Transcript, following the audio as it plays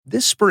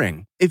This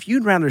spring, if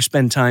you'd rather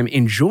spend time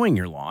enjoying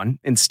your lawn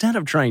instead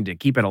of trying to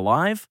keep it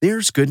alive,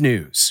 there's good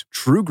news.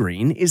 True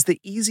Green is the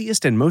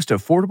easiest and most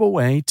affordable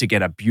way to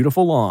get a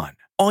beautiful lawn.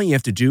 All you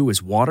have to do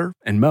is water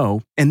and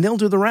mow, and they'll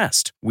do the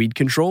rest. Weed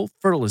control,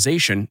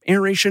 fertilization,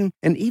 aeration,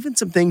 and even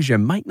some things you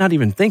might not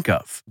even think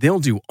of. They'll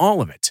do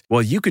all of it,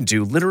 while you can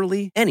do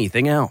literally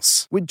anything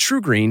else. With True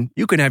Green,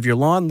 you can have your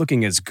lawn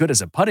looking as good as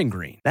a putting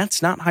green.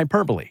 That's not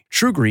hyperbole.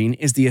 True Green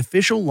is the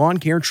official lawn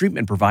care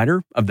treatment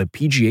provider of the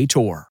PGA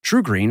Tour.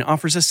 True Green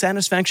offers a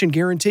satisfaction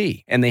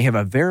guarantee, and they have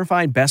a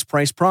verified best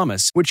price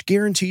promise, which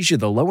guarantees you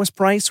the lowest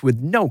price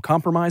with no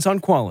compromise on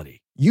quality.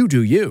 You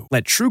do you.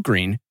 Let True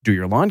Green do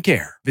your lawn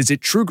care. Visit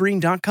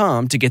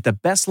truegreen.com to get the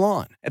best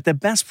lawn at the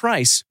best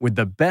price with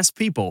the best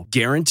people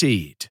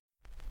guaranteed.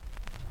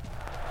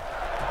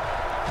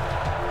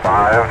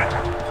 5,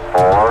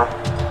 4,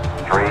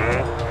 3,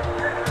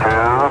 2,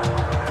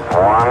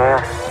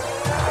 1,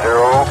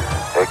 0,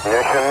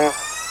 ignition.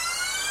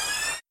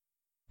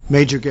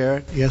 Major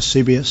Garrett, yes,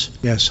 CBS,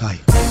 yes, hi.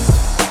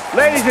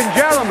 Ladies and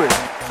gentlemen,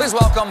 please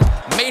welcome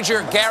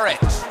Major Garrett.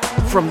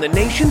 From the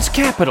nation's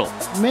capital.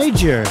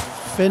 Major,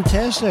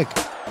 fantastic.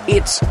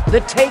 It's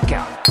The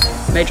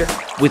Takeout. Major.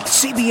 With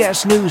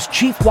CBS News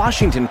Chief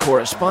Washington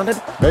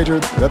Correspondent. Major,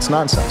 that's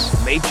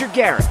nonsense. Major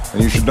Garrett.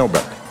 And you should know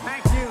better.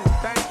 Thank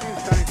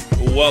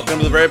you. Welcome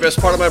to the very best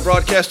part of my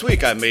broadcast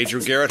week. I'm Major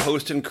Garrett,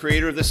 host and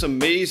creator of this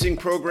amazing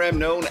program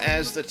known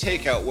as The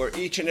Takeout, where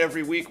each and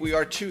every week we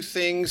are two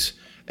things.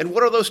 And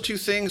what are those two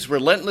things?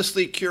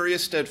 Relentlessly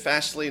curious,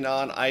 steadfastly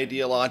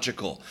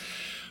non-ideological.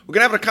 We're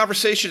going to have a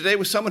conversation today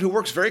with someone who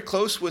works very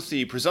close with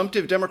the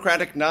presumptive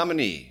Democratic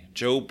nominee,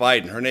 Joe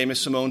Biden. Her name is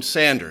Symone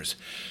Sanders.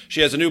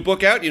 She has a new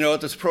book out. You know, at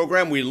this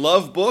program, we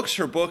love books.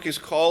 Her book is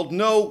called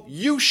No,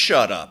 You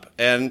Shut Up.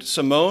 And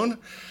Symone,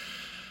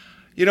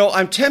 you know,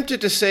 I'm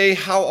tempted to say,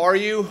 how are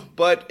you?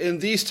 But in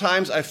these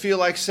times, I feel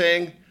like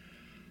saying,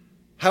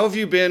 how have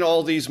you been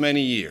all these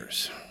many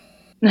years?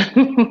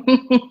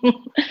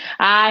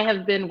 I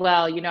have been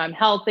well. You know, I'm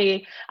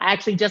healthy. I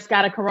actually just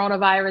got a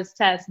coronavirus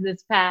test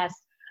this past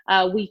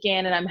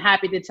weekend, and I'm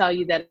happy to tell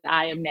you that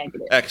I am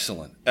negative.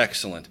 Excellent,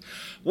 excellent.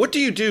 What do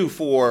you do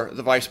for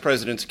the vice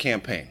president's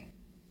campaign?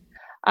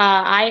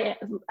 I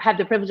have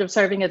the privilege of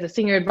serving as a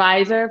senior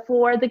advisor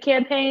for the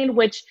campaign,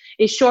 which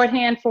is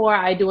shorthand for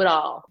I do it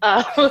all.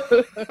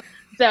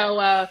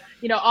 So,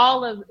 you know,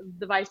 all of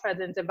the vice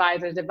president's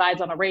advisors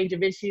advise on a range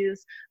of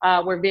issues.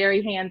 We're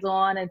very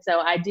hands-on, and so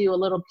I do a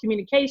little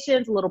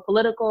communications, a little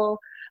political,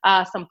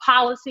 some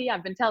policy.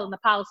 I've been telling the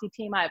policy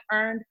team I've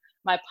earned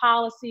my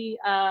policy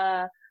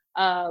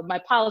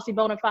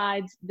bona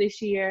fides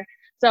this year.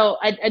 So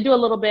I do a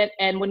little bit.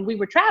 And when we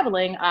were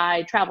traveling,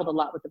 I traveled a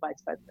lot with the vice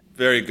president.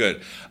 Very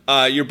good.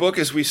 Your book,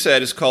 as we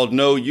said, is called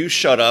No, You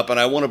Shut Up. And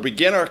I want to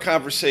begin our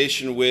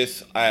conversation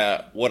with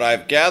what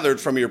I've gathered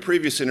from your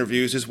previous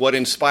interviews is what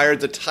inspired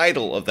the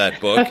title of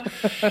that book.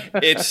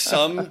 It's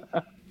some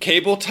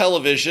cable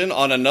television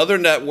on another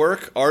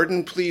network.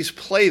 Arden, please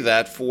play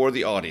that for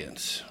the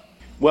audience.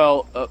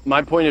 Well,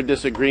 my point of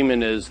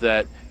disagreement is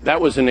that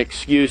was an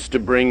excuse to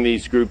bring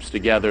these groups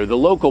together. The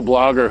local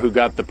blogger who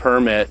got the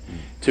permit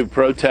to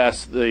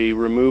protest the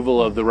removal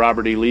of the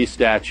Robert E. Lee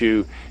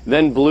statue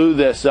then blew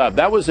this up.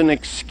 That was an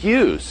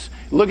excuse.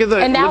 Look at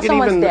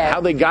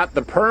how they got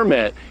the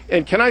permit.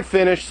 And can I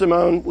finish,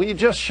 Symone? Will you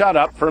just shut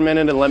up for a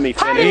minute and let me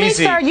finish? Pardon me,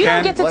 sir. You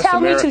don't get to tell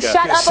me to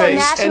shut up on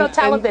national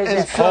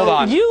television. Hold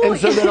on. I'm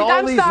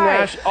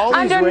sorry.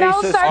 Under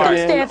no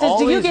circumstances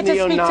do you get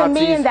to speak to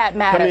me in that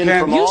matter.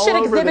 You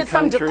should exhibit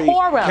some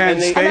decorum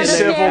and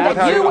understand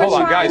that you were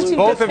trying to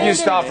both of you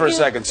stop for a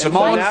second.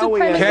 Symone,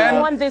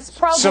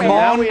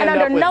 and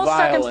under no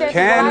circumstances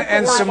Ken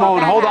and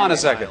Symone, hold on a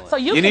second.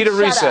 You need a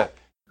reset.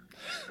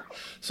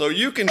 So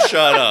you can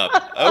shut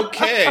up.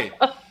 Okay.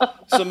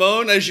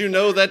 Symone, as you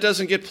know, that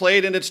doesn't get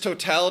played in its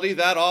totality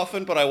that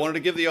often, but I wanted to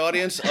give the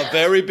audience a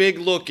very big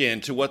look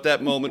into what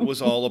that moment was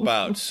all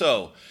about.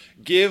 So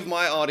give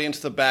my audience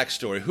the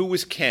backstory. Who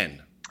was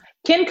Ken?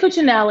 Ken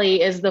Cuccinelli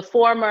is the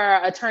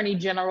former Attorney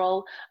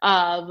General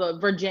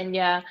of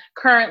Virginia,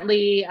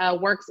 currently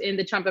works in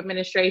the Trump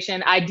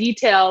administration. I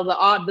detail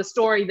the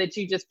story that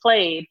you just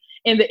played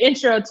in the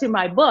intro to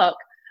my book.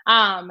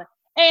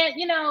 And,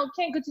 you know,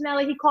 Ken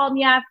Cuccinelli, he called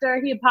me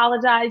after. He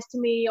apologized to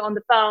me on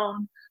the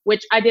phone,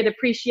 which I did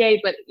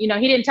appreciate. But, you know,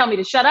 he didn't tell me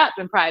to shut up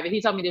in private.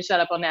 He told me to shut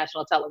up on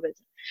national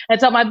television.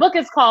 And so my book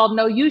is called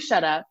No, You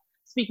Shut Up,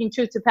 Speaking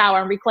Truth to Power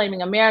and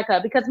Reclaiming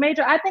America. Because,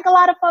 Major, I think a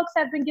lot of folks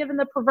have been given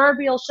the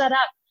proverbial shut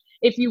up,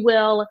 if you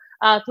will,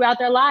 throughout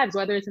their lives,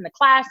 whether it's in the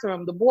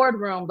classroom, the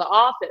boardroom, the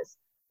office.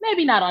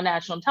 Maybe not on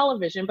national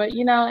television, but,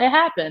 you know, it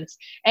happens.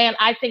 And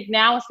I think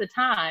now is the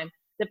time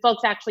that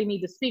folks actually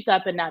need to speak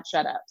up and not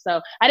shut up.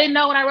 So I didn't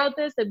know when I wrote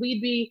this that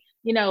we'd be,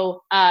 you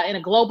know, in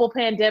a global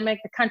pandemic,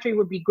 the country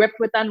would be gripped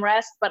with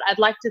unrest, but I'd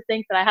like to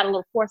think that I had a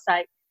little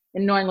foresight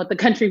in knowing what the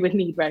country would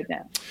need right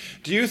now.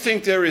 Do you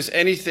think there is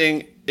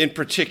anything in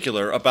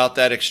particular about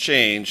that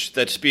exchange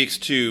that speaks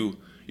to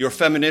your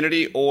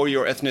femininity or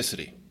your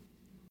ethnicity?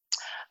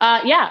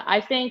 Yeah, I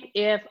think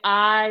if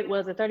I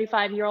was a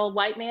 35-year-old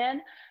white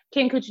man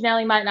Ken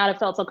Cuccinelli might not have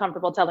felt so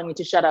comfortable telling me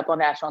to shut up on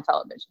national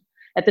television.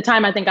 At the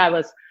time, I think I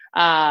was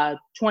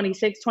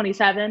 26,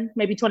 27,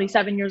 maybe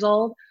 27 years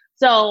old.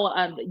 So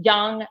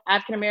young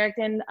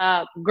African-American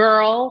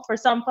girl for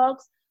some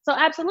folks. So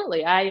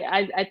absolutely,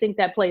 I think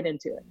that played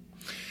into it.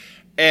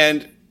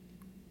 And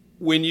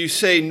when you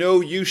say,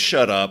 no, you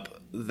shut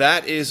up,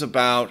 that is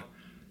about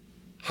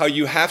how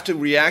you have to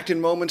react in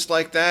moments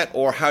like that,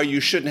 or how you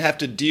shouldn't have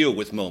to deal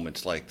with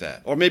moments like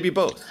that, or maybe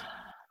both.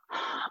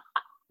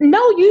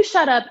 No, you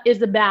shut up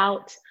is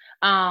about,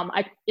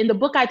 in the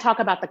book, I talk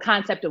about the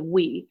concept of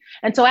we.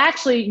 And so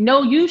actually,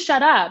 no, you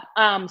shut up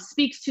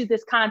speaks to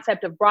this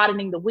concept of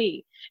broadening the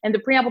we. And the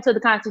preamble to the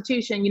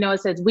Constitution,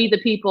 it says, we the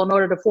people in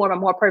order to form a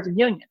more perfect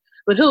union.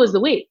 But who is the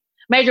we?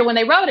 Major, when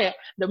they wrote it,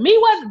 the we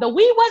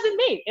wasn't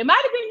me. It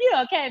might have been you,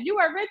 okay? If you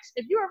were rich,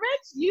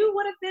 you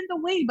would have been the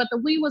we, but the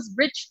we was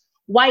rich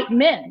white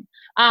men.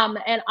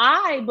 And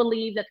I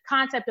believe that the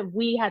concept of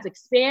we has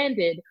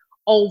expanded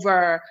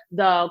over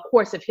the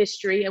course of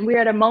history. And we're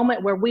at a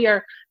moment where we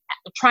are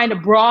trying to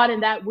broaden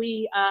that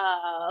we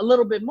a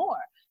little bit more.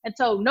 And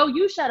so no,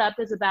 you shut up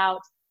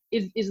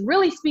is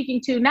really speaking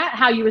to not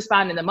how you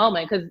respond in the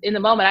moment, because in the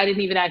moment, I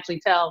didn't even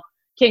actually tell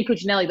Ken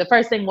Cuccinelli. The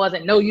first thing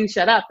wasn't, no, you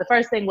shut up. The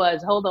first thing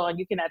was, hold on,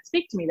 you cannot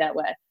speak to me that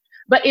way.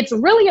 But it's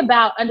really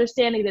about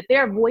understanding that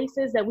there are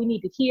voices that we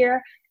need to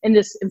hear in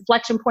this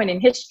inflection point in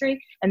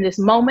history. And this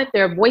moment,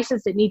 there are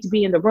voices that need to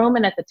be in the room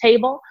and at the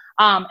table,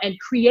 and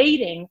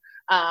creating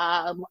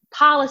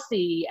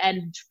policy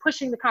and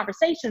pushing the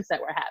conversations that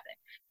we're having.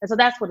 And so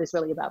that's what it's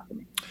really about for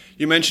me.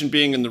 You mentioned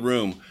being in the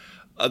room.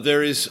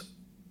 There is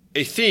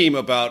a theme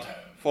about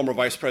former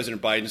Vice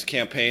President Biden's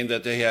campaign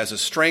that he has a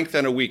strength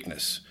and a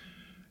weakness.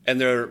 And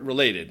they're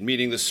related,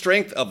 meaning the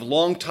strength of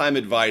longtime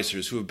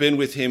advisors who have been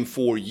with him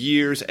for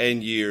years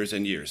and years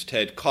and years.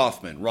 Ted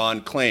Kaufman,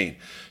 Ron Klain,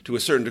 to a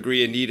certain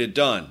degree, Anita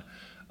Dunn.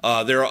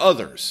 There are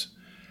others.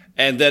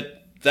 And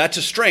that's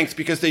a strength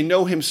because they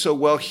know him so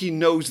well. He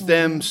knows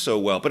them so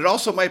well. But it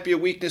also might be a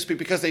weakness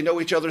because they know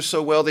each other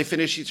so well. They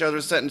finish each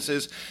other's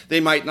sentences. They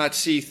might not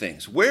see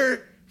things.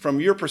 Where, from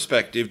your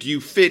perspective, do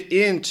you fit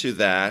into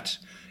that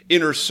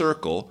inner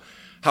circle?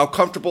 How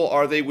comfortable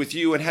are they with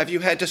you? And have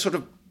you had to sort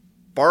of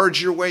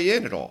barge your way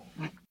in at all?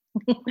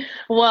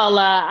 Well,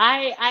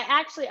 I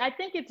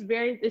think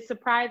it's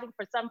surprising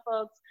for some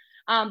folks.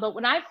 But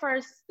when I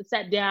first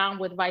sat down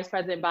with Vice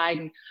President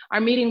Biden,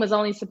 our meeting was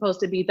only supposed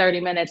to be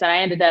 30 minutes, and I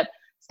ended up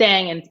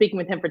staying and speaking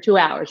with him for 2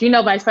 hours.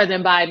 Vice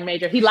President Biden,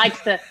 Major, he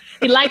likes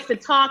to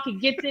talk. He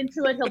gets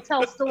into it. He'll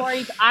tell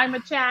stories. I'm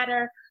a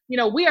chatter.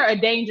 We are a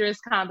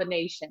dangerous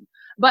combination.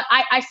 But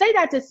I say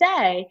that to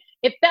say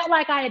it felt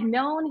like I had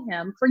known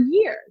him for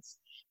years.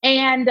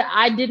 And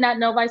I did not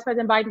know Vice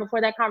President Biden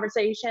before that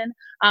conversation.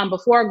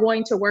 Before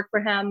going to work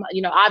for him,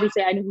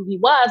 obviously I knew who he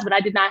was, but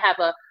I did not have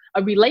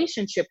a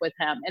relationship with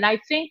him. And I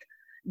think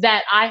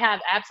that I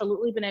have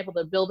absolutely been able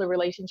to build a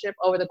relationship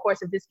over the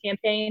course of this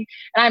campaign.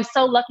 And I'm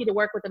so lucky to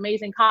work with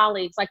amazing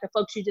colleagues like the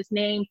folks you just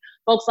named,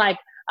 folks like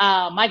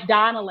Mike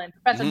Donnellan,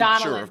 Professor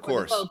Donnellan, sure, of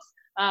course. folks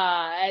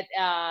that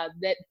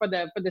for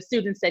the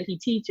students that he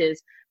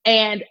teaches.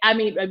 And I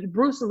mean,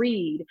 Bruce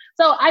Reed.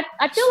 So I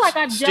feel like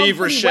I've gelled Steve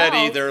pretty Ricchetti.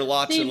 well. There are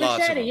lots Steve and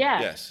lots Ricchetti, of them. yeah.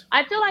 Yes.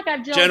 I feel like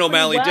I've gelled Jen pretty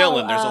O'Malley well.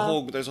 Dillon.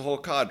 There's a whole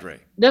cadre.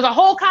 There's a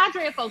whole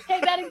cadre of folks.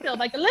 Kay Bedingfield.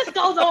 Like the list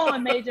goes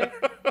on, Major.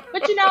 But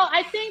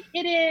I think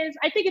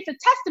it's a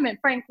testament,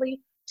 frankly,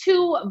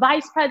 to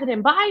Vice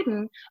President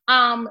Biden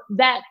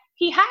that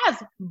he has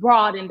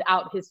broadened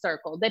out his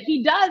circle, that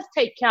he does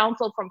take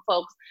counsel from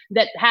folks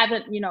that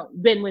haven't,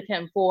 been with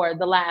him for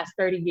the last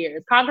 30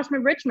 years.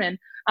 Congressman Richmond,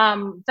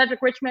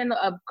 Cedric Richmond,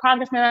 a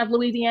congressman of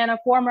Louisiana,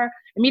 former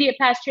immediate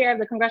past chair of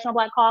the Congressional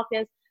Black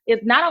Caucus, is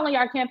not only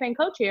our campaign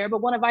co-chair,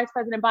 but one of Vice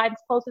President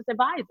Biden's closest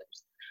advisors.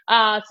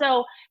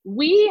 So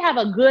we have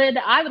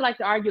I would like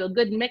to argue, a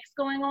good mix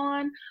going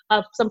on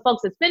of some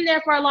folks that's been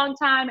there for a long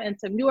time and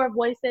some newer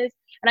voices.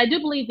 And I do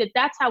believe that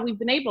that's how we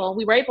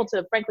were able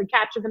to, frankly,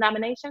 capture the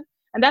nomination.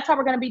 And that's how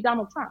we're going to beat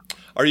Donald Trump.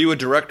 Are you a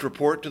direct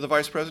report to the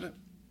vice president?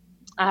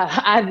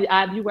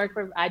 I do work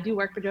for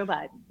Joe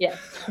Biden. Yes.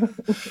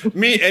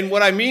 And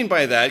what I mean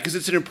by that, because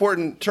it's an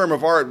important term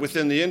of art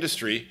within the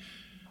industry,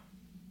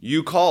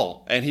 you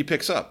call and he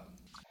picks up.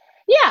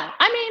 Yeah.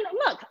 I mean,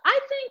 look, I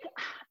think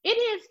it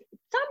is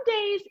some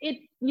days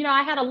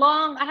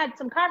I had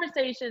some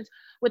conversations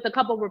with a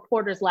couple of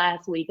reporters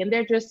last week, and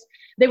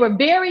they were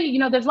very,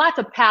 there's lots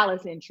of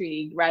palace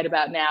intrigue right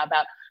about now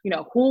about,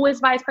 who is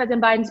Vice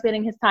President Biden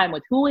spending his time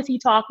with? Who is he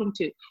talking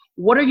to?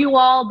 What are you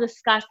all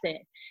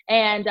discussing?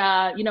 And,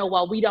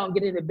 while we don't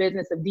get into the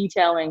business of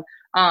detailing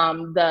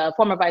the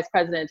former vice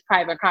president's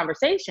private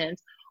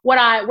conversations, what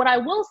I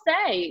will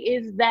say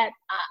is that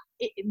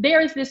there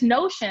is this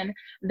notion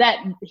that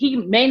he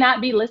may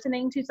not be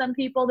listening to some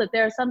people, that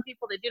there are some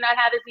people that do not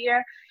have his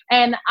ear.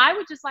 And I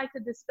would just like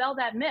to dispel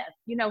that myth.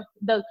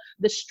 The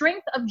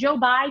strength of Joe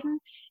Biden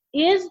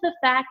is the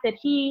fact that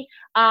he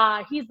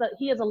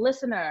is a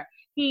listener.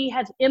 He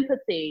has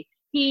empathy.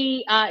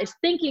 He is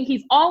thinking.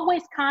 He's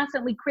always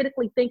constantly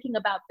critically thinking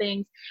about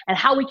things and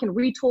how we can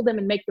retool them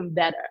and make them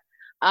better.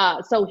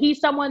 So he's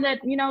someone that,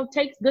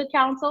 takes good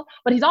counsel,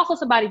 but he's also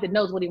somebody that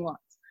knows what he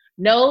wants,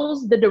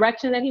 knows the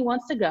direction that he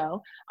wants to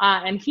go.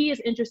 And he is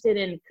interested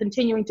in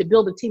continuing to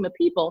build a team of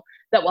people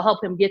that will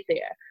help him get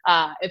there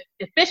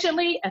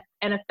efficiently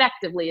and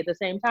effectively at the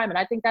same time. And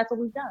I think that's what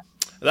we've done.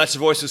 That's the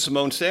voice of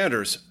Symone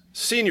Sanders,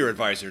 senior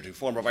advisor to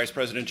former Vice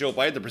President Joe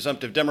Biden, the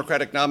presumptive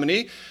Democratic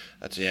nominee.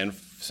 That's the end of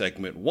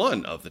segment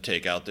 1 of The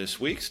Takeout this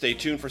week. Stay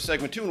tuned for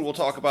segment 2, and we'll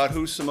talk about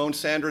who Symone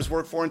Sanders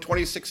worked for in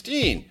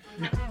 2016.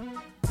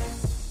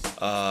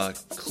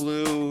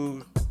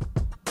 Clue,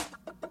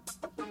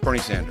 Bernie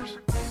Sanders.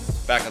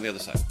 Back on the other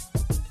side.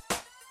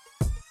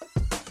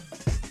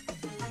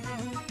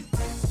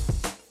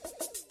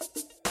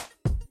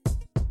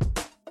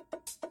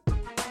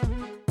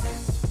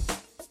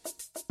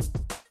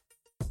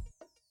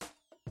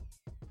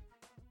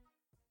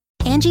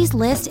 Angie's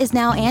List is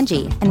now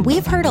Angie, and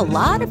we've heard a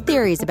lot of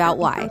theories about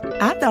why.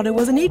 I thought it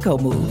was an eco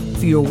move.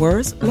 Fewer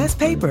words, less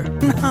paper.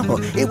 No,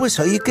 it was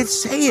so you could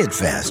say it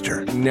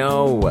faster.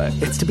 No,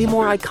 it's to be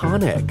more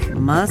iconic.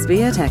 Must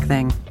be a tech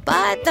thing.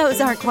 But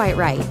those aren't quite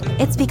right.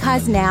 It's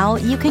because now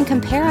you can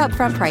compare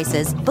upfront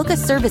prices, book a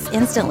service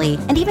instantly,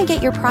 and even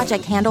get your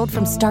project handled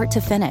from start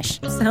to finish.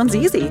 Sounds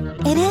easy.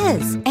 It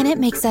is, and it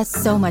makes us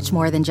so much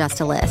more than just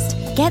a list.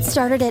 Get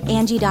started at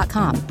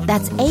Angie.com.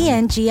 That's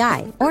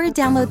ANGI, or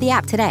download the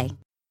app today.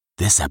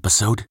 This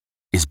episode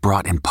is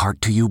brought in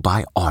part to you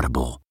by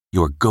Audible,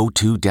 your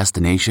go-to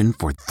destination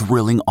for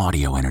thrilling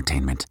audio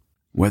entertainment.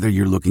 Whether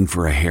you're looking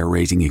for a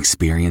hair-raising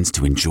experience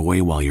to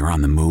enjoy while you're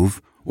on the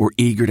move, or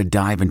eager to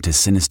dive into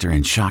sinister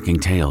and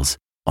shocking tales,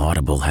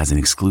 Audible has an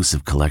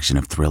exclusive collection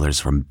of thrillers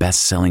from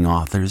best-selling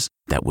authors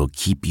that will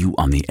keep you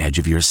on the edge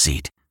of your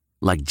seat.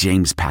 Like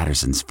James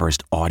Patterson's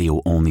first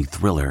audio-only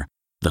thriller,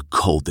 The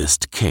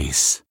Coldest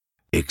Case.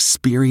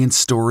 Experience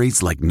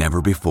stories like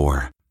never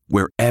before,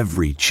 where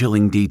every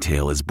chilling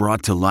detail is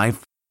brought to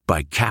life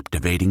by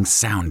captivating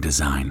sound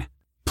design.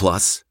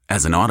 Plus,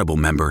 as an Audible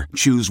member,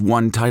 choose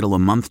one title a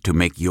month to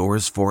make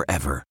yours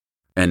forever.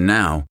 And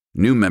now,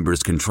 new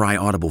members can try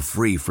Audible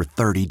free for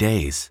 30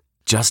 days.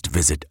 Just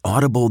visit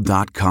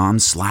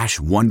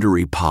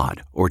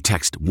audible.com/WonderyPod or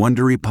text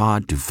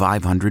WonderyPod to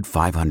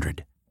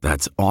 500-500.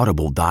 That's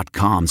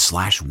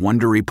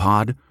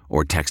audible.com/WonderyPod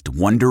or text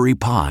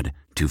WonderyPod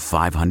to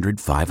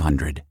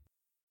 500-500.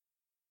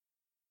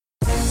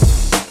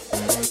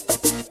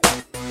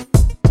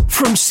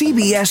 From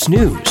CBS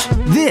News,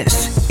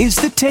 this is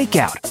The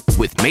Takeout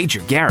with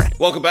Major Garrett.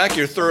 Welcome back.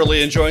 You're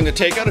thoroughly enjoying The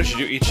Takeout, as you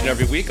do each and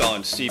every week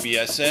on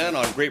CBSN,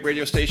 on great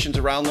radio stations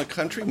around the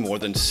country, more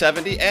than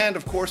 70, and,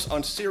 of course,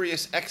 on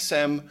Sirius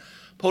XM,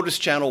 POTUS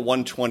Channel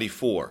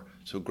 124.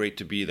 So great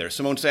to be there.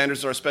 Symone Sanders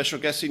is our special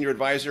guest, senior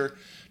advisor,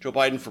 Joe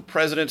Biden for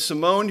president.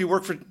 Symone, you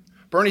worked for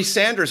Bernie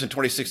Sanders in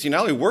 2016.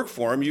 Not only worked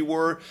for him, you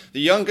were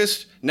the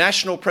youngest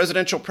national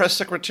presidential press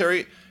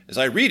secretary, as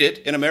I read it,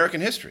 in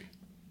American history.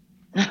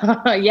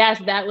 Yes,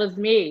 that was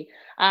me.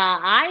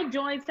 I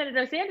joined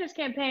Senator Sanders'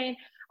 campaign.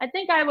 I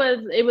think I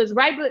was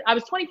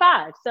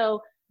 25.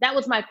 So that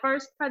was my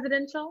first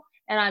presidential,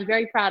 and I'm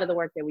very proud of the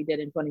work that we did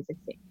in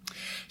 2016.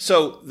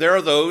 So there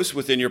are those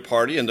within your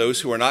party and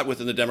those who are not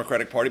within the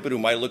Democratic Party, but who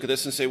might look at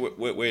this and say,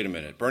 wait a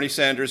minute, Bernie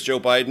Sanders, Joe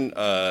Biden,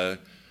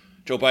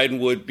 Joe Biden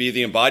would be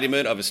the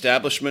embodiment of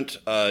establishment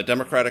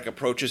Democratic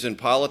approaches in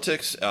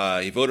politics.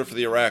 He voted for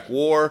the Iraq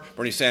War.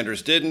 Bernie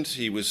Sanders didn't.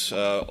 He was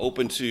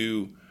open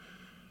to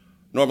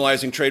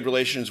normalizing trade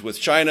relations with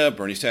China.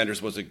 Bernie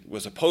Sanders was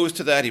opposed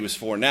to that. He was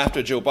for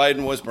NAFTA. Joe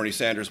Biden was. Bernie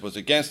Sanders was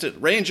against it.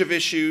 Range of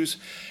issues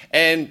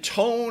and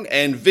tone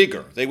and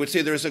vigor. They would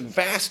say there's a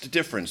vast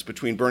difference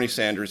between Bernie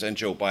Sanders and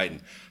Joe Biden.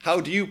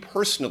 How do you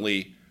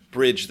personally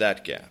bridge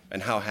that gap,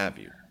 and how have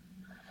you?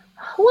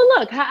 Well,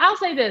 look, I'll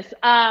say this.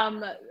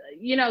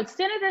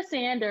 Senator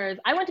Sanders,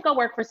 I went to go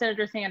work for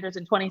Senator Sanders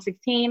in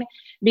 2016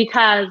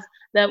 because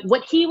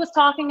what he was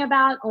talking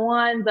about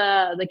on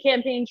the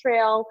campaign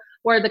trail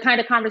were the kind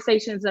of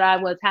conversations that I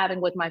was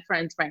having with my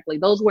friends, frankly.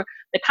 Those were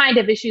the kind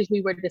of issues we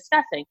were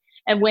discussing.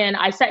 And when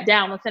I sat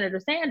down with Senator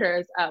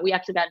Sanders, we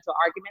actually got into an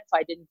argument, so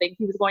I didn't think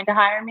he was going to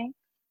hire me.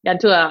 Got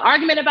into an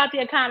argument about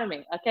the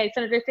economy. Okay,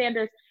 Senator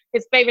Sanders,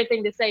 his favorite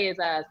thing to say is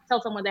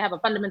tell someone they have a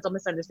fundamental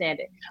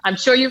misunderstanding. I'm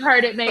sure you've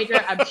heard it,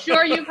 Major. I'm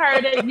sure you've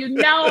heard it. You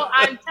know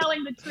I'm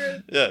telling the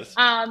truth. Yes.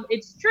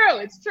 It's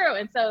true.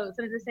 And so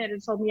Senator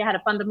Sanders told me I had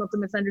a fundamental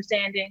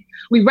misunderstanding.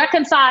 We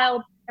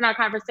reconciled in our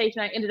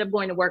conversation. I ended up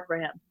going to work for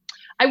him.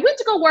 I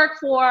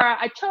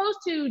chose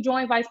to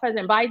join Vice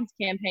President Biden's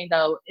campaign,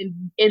 though,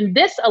 in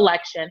this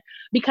election,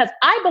 because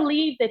I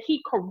believe that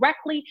he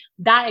correctly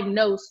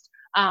diagnosed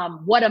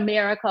what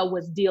America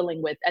was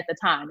dealing with at the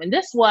time. And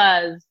this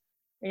was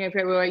in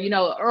February,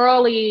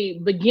 early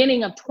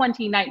beginning of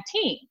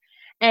 2019.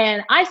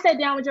 And I sat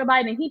down with Joe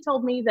Biden, and he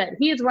told me that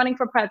he is running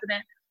for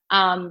president.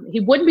 He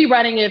wouldn't be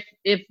running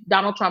if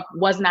Donald Trump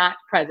was not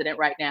president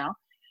right now.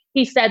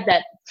 He said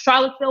that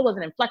Charlottesville was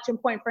an inflection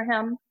point for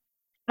him,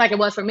 like it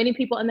was for many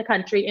people in the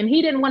country. And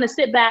he didn't want to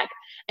sit back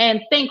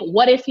and think,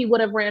 what if he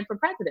would have ran for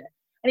president?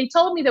 And he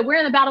told me that we're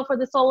in the battle for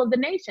the soul of the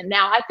nation.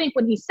 Now, I think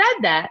when he said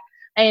that,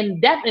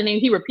 And definitely,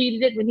 he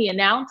repeated it when he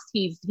announced.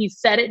 He's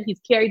said it. He's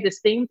carried this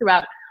theme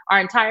throughout our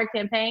entire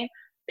campaign.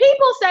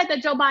 People said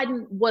that Joe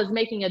Biden was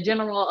making a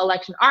general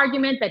election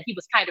argument, that he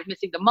was kind of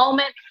missing the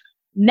moment.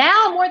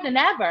 Now more than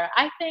ever,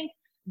 I think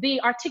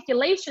the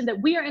articulation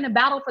that we are in a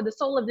battle for the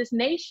soul of this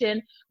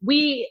nation,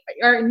 we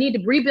need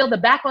to rebuild the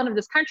backbone of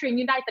this country and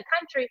unite the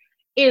country,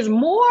 is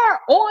more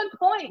on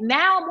point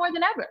now more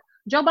than ever.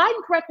 Joe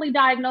Biden correctly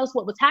diagnosed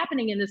what was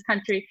happening in this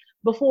country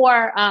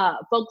before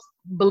folks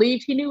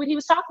believed he knew what he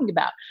was talking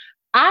about.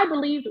 I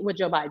believed what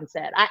Joe Biden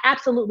said. I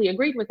absolutely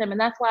agreed with him, and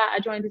that's why I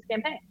joined his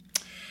campaign.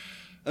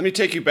 Let me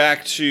take you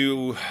back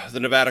to the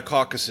Nevada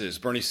caucuses.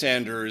 Bernie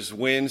Sanders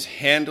wins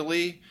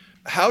handily.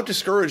 How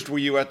discouraged were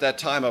you at that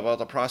time about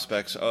the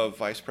prospects of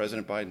Vice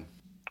President Biden?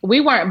 We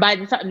weren't, by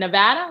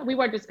Nevada, we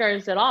weren't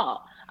discouraged at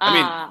all.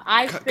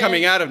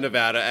 Coming out of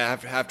Nevada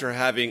after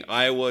having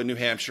Iowa, New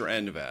Hampshire,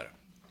 and Nevada.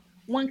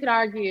 One could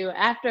argue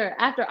after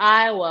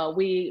Iowa,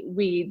 we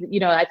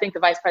I think the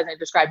vice president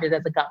described it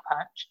as a gut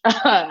punch.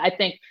 I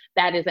think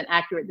that is an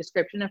accurate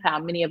description of how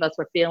many of us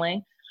were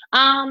feeling.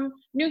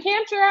 New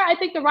Hampshire, I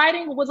think the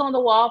writing was on the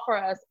wall for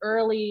us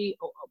early,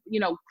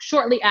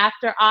 shortly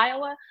after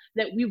Iowa,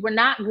 that we were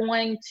not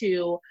going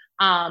to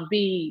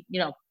be,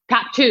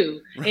 top 2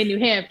 in New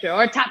Hampshire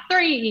or top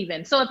 3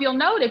 even. So if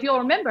you'll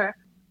remember,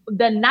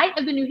 the night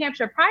of the New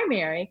Hampshire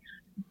primary,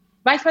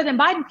 Vice President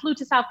Biden flew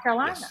to South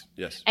Carolina.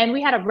 Yes. And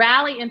we had a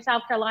rally in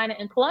South Carolina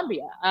in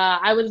Columbia.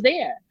 I was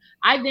there.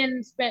 I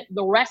then spent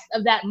the rest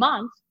of that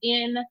month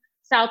in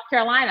South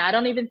Carolina. I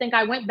don't even think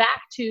I went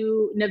back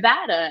to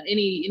Nevada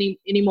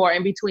anymore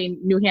in between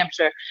New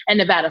Hampshire and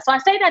Nevada. So I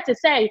say that to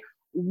say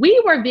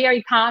we were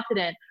very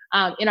confident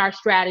in our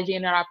strategy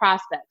and in our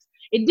prospects.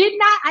 I know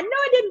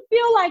it didn't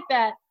feel like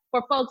that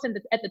for folks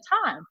at the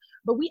time,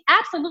 but we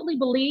absolutely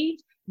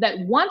believed that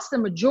once the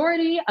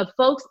majority of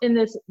folks in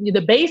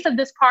the base of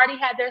this party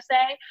had their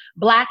say,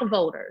 Black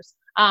voters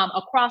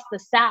across the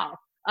South,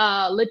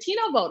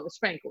 Latino voters,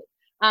 frankly,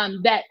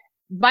 that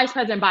Vice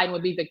President Biden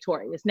would be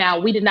victorious. Now,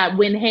 we did not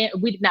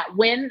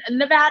win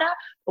Nevada,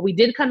 but we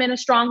did come in a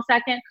strong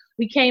second.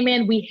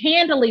 We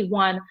handily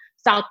won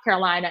South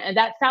Carolina, and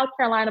that South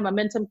Carolina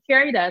momentum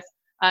carried us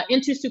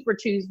into Super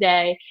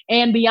Tuesday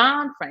and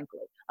beyond,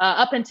 frankly,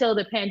 up until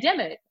the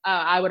pandemic,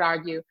 I would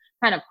argue,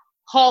 kind of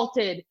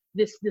halted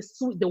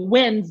the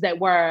wins that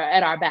were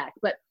at our back.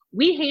 But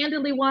we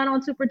handily won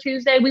on Super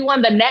Tuesday. We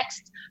won the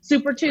next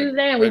Super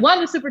Tuesday, and we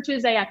won the Super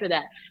Tuesday after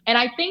that. And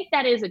I think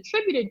that is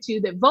attributed to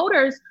that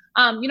voters,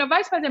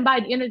 Vice President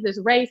Biden entered this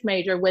race,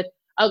 Major, with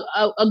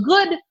a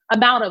good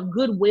amount of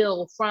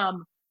goodwill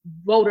from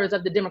voters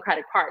of the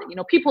Democratic Party.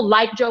 People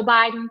like Joe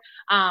Biden.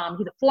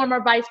 He's a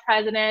former vice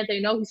president. They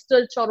know he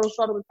stood shoulder to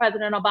shoulder with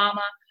President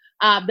Obama.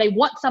 They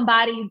want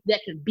somebody that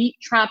can beat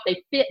Trump.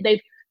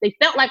 They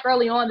felt like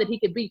early on that he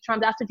could beat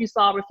Trump. That's what you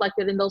saw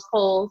reflected in those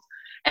polls.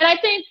 And I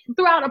think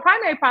throughout a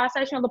primary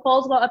process, the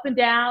polls go up and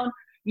down.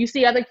 You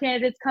see other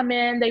candidates come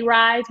in, they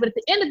rise. But at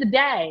the end of the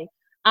day,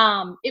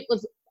 it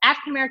was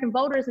African-American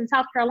voters in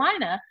South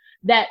Carolina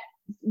that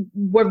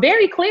were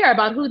very clear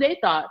about who they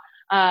thought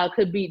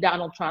could beat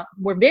Donald Trump.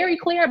 Were very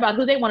clear about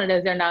who they wanted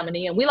as their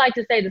nominee. And we like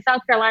to say that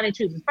South Carolina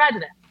chooses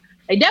president.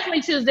 They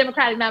definitely choose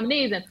Democratic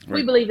nominees, and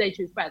we believe they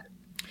choose president.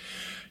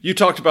 You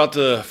talked about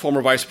the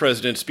former vice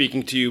president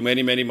speaking to you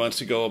many, many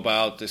months ago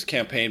about this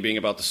campaign being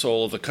about the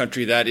soul of the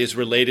country. That is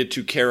related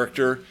to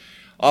character.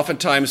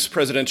 Oftentimes,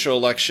 presidential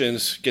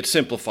elections get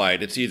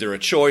simplified. It's either a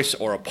choice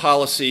or a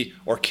policy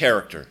or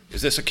character.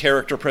 Is this a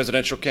character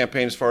presidential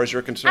campaign as far as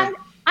you're concerned?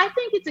 I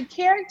think it's a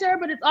character,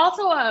 but it's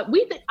also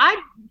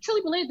I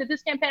truly believe that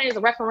this campaign is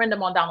a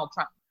referendum on Donald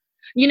Trump.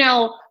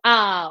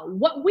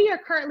 What we are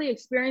currently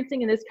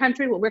experiencing in this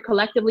country, what we're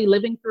collectively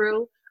living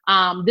through,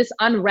 this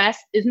unrest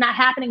is not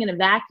happening in a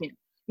vacuum.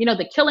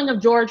 The killing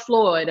of George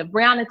Floyd, of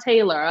Breonna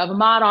Taylor, of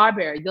Ahmaud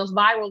Arbery, those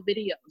viral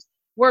videos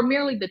were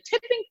merely the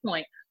tipping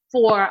point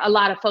for a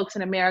lot of folks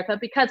in America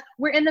because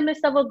we're in the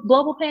midst of a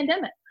global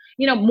pandemic.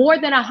 More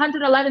than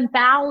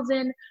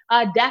 111,000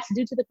 deaths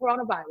due to the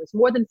coronavirus,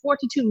 more than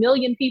 42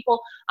 million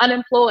people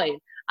unemployed.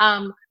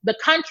 The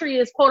country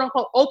is, quote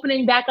unquote,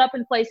 opening back up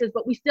in places,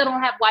 but we still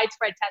don't have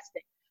widespread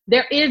testing.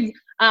 There is,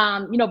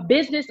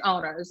 business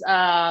owners.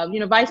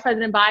 Vice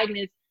President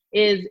Biden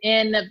is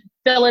in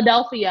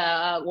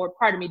Philadelphia,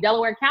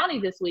 Delaware County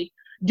this week,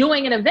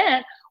 doing an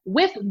event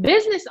with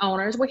business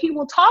owners where he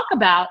will talk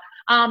about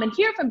and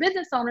hear from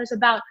business owners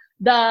about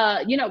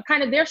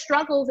kind of their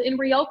struggles in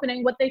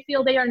reopening, what they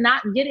feel they are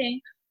not getting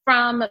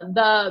from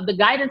the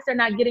guidance they're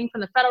not getting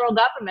from the federal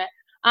government,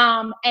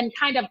 and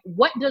kind of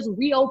what does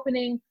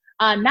reopening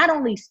not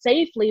only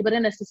safely, but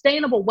in a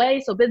sustainable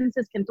way so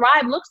businesses can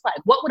thrive looks like.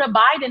 What would a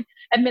Biden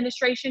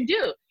administration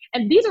do?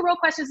 And these are real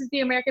questions that the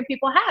American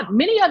people have.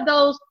 Many of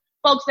those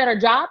folks that are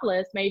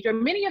jobless, Major,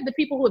 many of the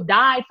people who have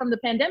died from the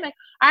pandemic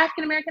are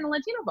African-American and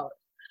Latino voters.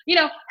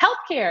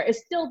 Healthcare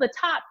is still the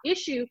top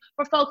issue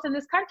for folks in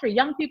this country,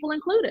 young people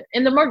included.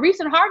 In the more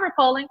recent Harvard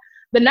polling,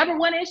 the number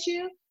one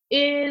issue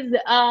is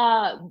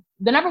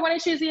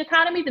the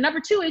economy. The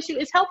number two issue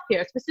is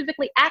healthcare,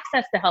 specifically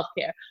access to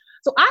healthcare.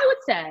 So I would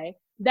say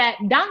that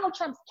Donald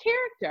Trump's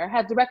character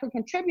has directly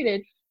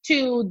contributed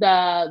to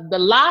the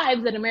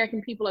lives that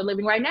American people are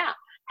living right now.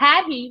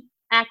 Had he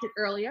acted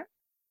earlier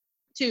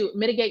to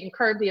mitigate and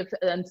curb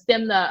and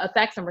stem the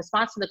effects in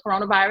response to the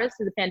coronavirus,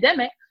 to the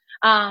pandemic,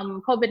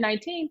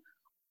 COVID-19,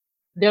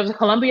 there's a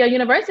Columbia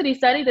University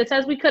study that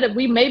says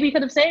we maybe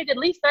could have saved at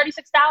least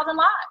 36,000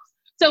 lives.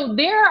 So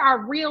there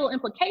are real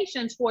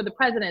implications for the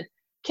president's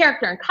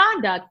character and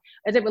conduct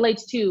as it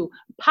relates to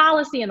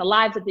policy and the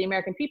lives that the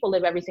American people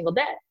live every single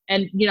day.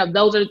 And,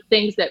 those are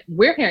things that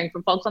we're hearing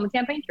from folks on the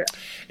campaign trail.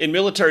 In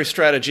military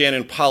strategy and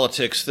in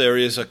politics, there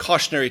is a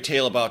cautionary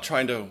tale about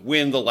trying to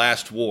win the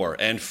last war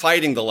and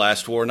fighting the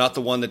last war, not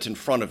the one that's in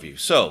front of you.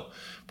 So,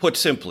 put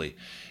simply,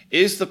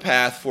 is the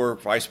path for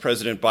Vice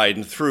President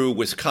Biden through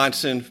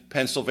Wisconsin,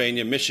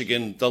 Pennsylvania,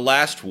 Michigan, the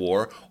last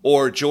war,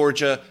 or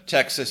Georgia,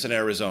 Texas, and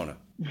Arizona?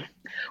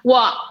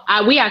 Well,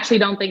 we actually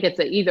don't think it's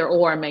an either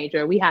or,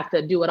 Major. We have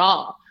to do it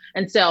all.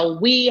 And so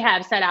we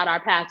have set out our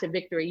path to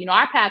victory.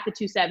 Our path to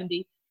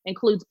 270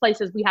 includes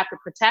places we have to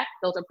protect.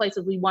 Those are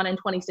places we won in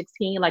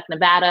 2016, like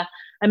Nevada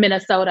and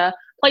Minnesota.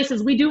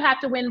 Places we do have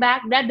to win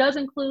back. That does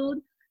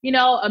include,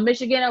 a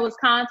Michigan, a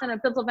Wisconsin,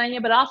 and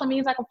Pennsylvania, but it also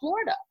means like a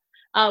Florida.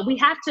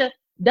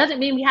 Doesn't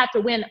mean we have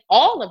to win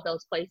all of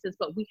those places,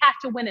 but we have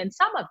to win in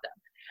some of them.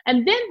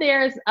 And then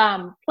there's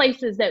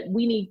places that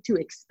we need to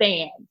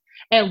expand.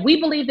 And we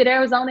believe that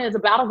Arizona is a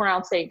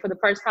battleground state for the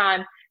first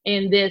time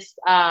in this,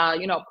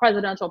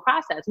 presidential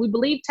process. We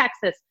believe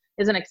Texas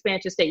is an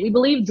expansion state. We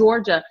believe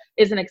Georgia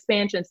is an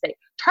expansion state.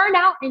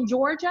 Turnout in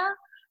Georgia,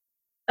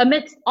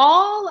 amidst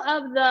all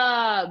of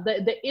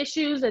the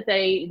issues that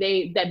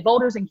that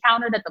voters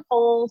encountered at the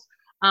polls,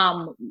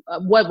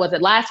 what was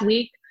it, last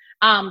week?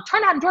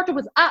 Turnout in Georgia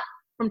was up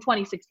from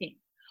 2016.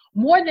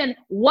 More than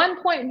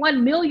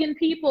 1.1 million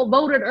people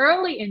voted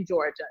early in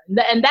Georgia.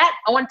 And that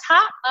on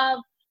top of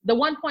the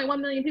 1.1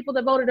 million people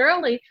that voted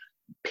early,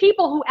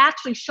 people who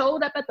actually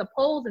showed up at the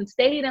polls and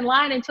stayed in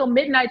line until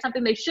midnight,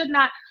 something they should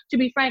not, to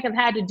be frank, have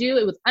had to do.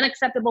 It was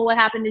unacceptable what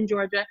happened in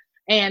Georgia.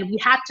 And we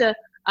have to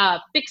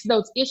fix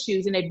those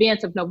issues in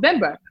advance of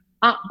November.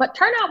 But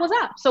turnout was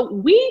up. So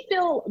we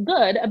feel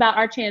good about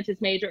our chances,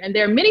 Major. And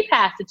there are many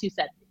paths to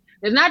 270.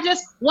 There's not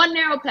just one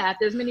narrow path.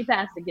 There's many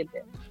paths to get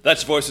there.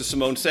 That's the voice of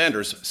Symone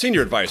Sanders,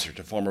 senior advisor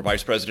to former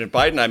Vice President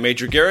Biden. I'm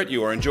Major Garrett.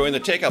 You are enjoying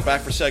the Takeout.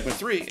 Back for segment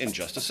 3 in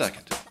just a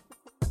second.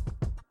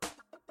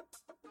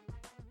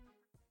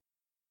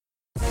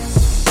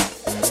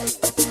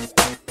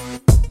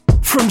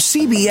 From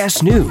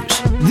CBS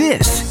News,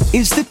 this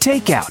is The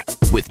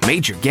Takeout with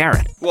Major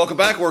Garrett. Welcome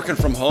back. Working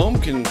from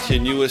home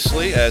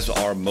continuously, as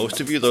are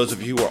most of you. Those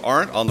of you who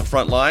aren't on the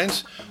front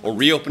lines or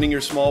reopening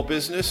your small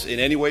business in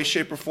any way,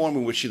 shape, or form,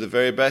 we wish you the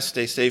very best.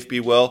 Stay safe, be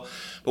well,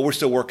 but we're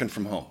still working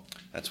from home.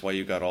 That's why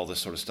you got all this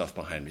sort of stuff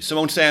behind me.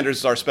 Symone Sanders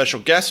is our special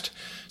guest,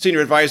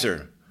 senior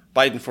advisor,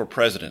 Biden for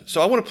president.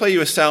 So I want to play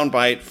you a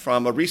soundbite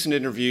from a recent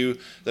interview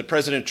that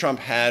President Trump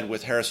had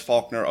with Harris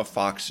Faulkner of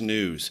Fox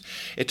News.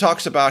 It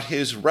talks about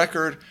his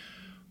record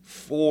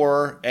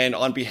for and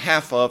on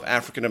behalf of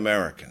African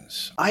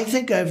Americans. I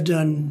think I've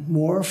done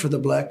more for the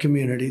black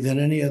community than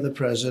any other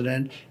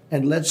president.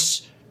 And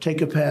let's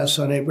take a pass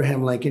on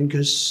Abraham Lincoln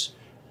because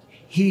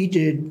he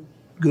did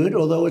good,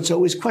 although it's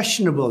always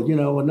questionable.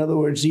 In other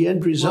words, the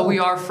end result. Well, we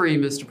are free,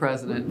 Mr.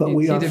 President. But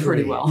we are did free.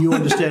 Pretty well. You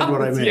understand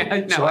what I mean? Yeah,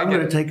 no, so I'm going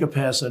to take a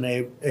pass on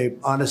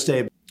honest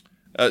Abe.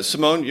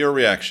 Symone, your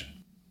reaction?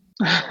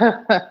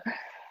 I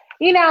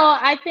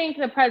think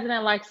the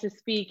president likes to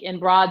speak in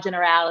broad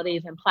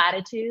generalities and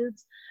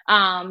platitudes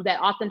that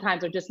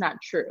oftentimes are just not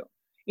true.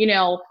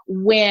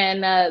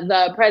 When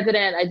the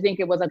president, I think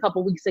it was a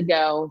couple weeks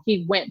ago,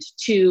 he went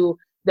to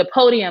the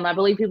podium, I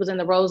believe he was in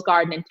the Rose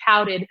Garden, and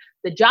touted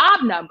the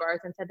job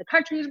numbers and said the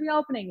country is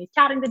reopening. He's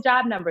touting the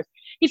job numbers.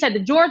 He said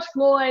that George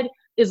Floyd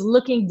is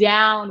looking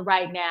down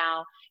right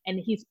now, and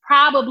he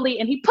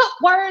put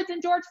words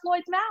in George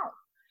Floyd's mouth.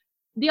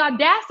 The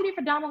audacity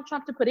for Donald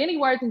Trump to put any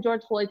words in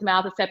George Floyd's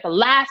mouth except the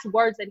last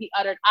words that he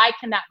uttered, "I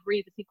cannot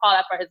breathe," as he called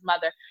out for his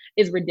mother,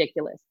 is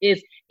ridiculous,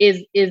 is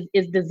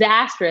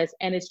disastrous,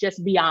 and it's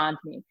just beyond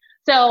me.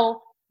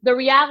 So the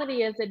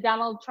reality is that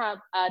Donald Trump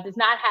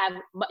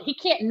he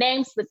can't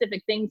name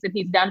specific things that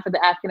he's done for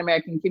the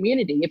African-American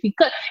community. If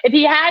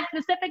he had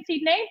specifics,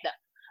 he'd name them.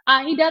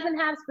 He doesn't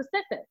have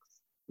specifics,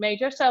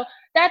 Major. So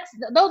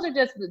those are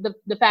just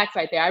the facts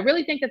right there. I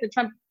really think that the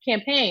Trump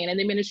campaign and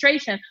the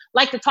administration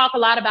like to talk a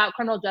lot about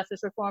criminal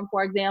justice reform,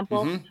 for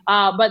example,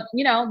 but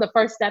the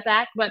First Step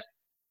Act, but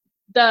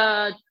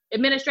the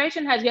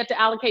administration has yet to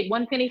allocate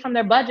one penny from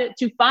their budget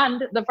to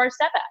fund the First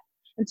Step Act.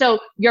 And so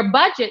your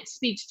budget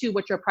speaks to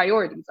what your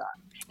priorities are.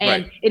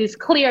 And It is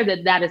clear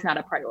that that is not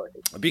a priority.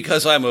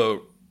 Because I'm a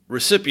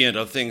recipient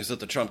of things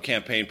that the Trump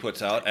campaign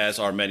puts out, as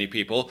are many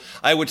people,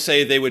 I would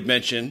say they would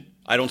mention,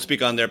 I don't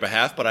speak on their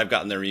behalf, but I've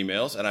gotten their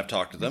emails and I've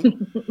talked to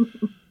them,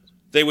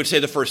 They would say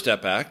the First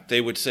Step Act.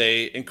 They would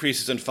say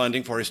increases in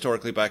funding for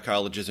historically black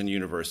colleges and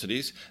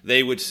universities.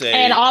 They would say...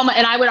 And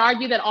I would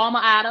argue that Alma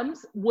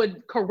Adams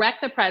would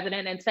correct the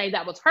president and say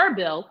that was her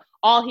bill.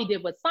 All he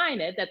did was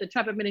sign it, that the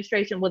Trump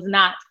administration was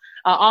not,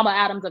 Alma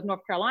Adams of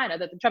North Carolina,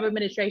 that the Trump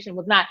administration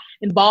was not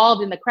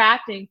involved in the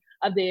crafting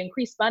of the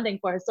increased funding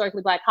for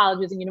historically black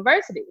colleges and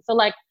universities. So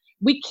like,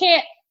 we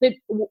can't,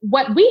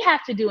 what we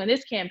have to do in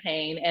this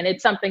campaign, and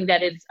it's something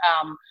that is,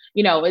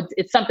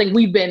 it's something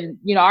we've been,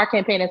 our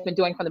campaign has been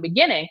doing from the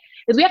beginning,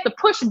 is we have to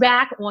push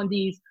back on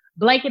these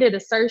blanketed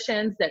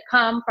assertions that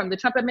come from the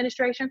Trump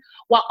administration,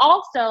 while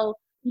also,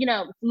 be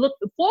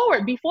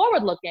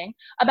forward looking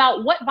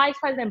about what Vice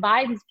President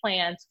Biden's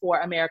plans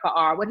for America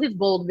are, what his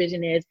bold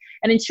vision is,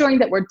 and ensuring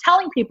that we're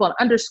telling people and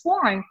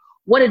underscoring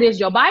what it is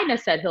Joe Biden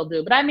has said he'll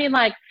do. But I mean,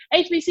 like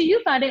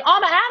HBCU funding,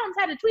 Alma Adams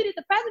had to tweet at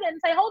the president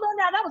and say, hold on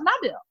now, that was my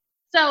bill.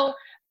 So,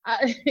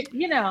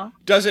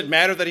 Does it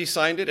matter that he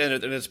signed it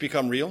and it's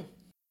become real?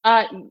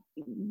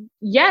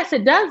 Yes,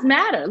 it does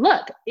matter.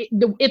 Look,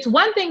 it's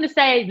one thing to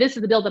say, this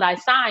is the bill that I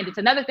signed. It's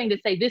another thing to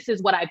say, this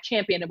is what I've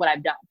championed and what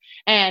I've done.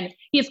 And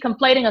he's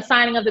conflating a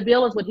signing of the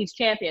bill as what he's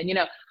championed.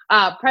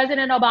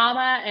 President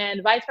Obama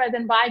and Vice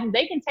President Biden,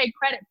 they can take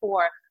credit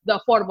for the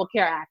Affordable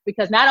Care Act,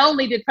 because not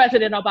only did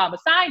President Obama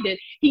sign it,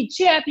 he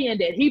championed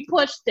it, he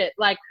pushed it.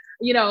 Like,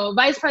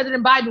 Vice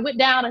President Biden went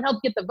down and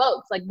helped get the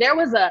votes. Like, there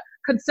was a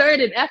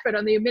concerted effort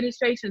on the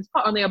administration's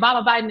part, on the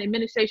Obama-Biden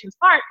administration's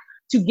part,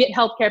 to get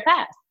healthcare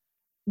passed.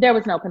 There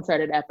was no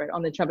concerted effort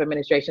on the Trump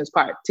administration's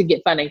part to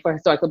get funding for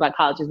historically black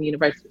colleges and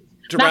universities.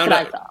 To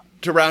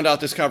round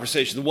out this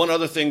conversation, the one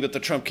other thing that the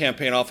Trump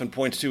campaign often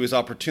points to is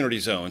opportunity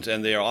zones,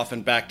 and they are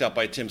often backed up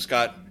by Tim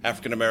Scott,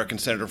 African-American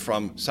senator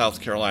from South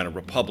Carolina,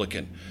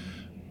 Republican.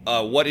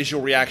 What is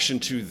your reaction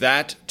to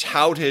that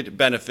touted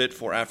benefit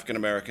for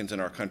African-Americans in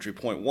our country?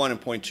 Point one.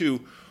 And point two,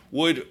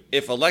 would,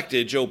 if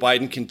elected, Joe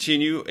Biden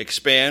continue,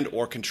 expand,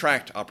 or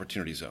contract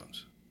opportunity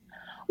zones?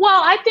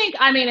 Well, I think,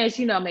 as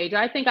you know, Major,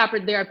 I think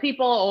there are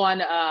people on,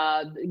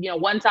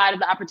 one side of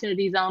the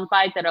opportunity zone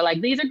fight that are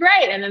like, these are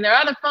great. And then there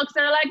are other folks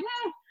that are like,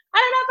 I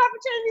don't know if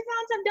opportunity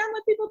zones have done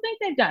what people think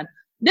they've done.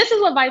 This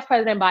is what Vice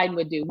President Biden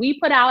would do. We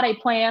put out a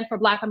plan for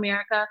Black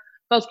America.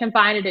 Folks can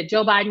find it at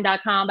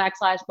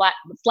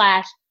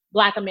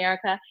joebiden.com/Black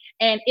America.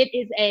 And it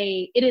is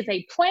a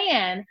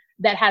plan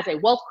that has a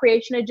wealth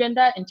creation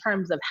agenda in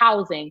terms of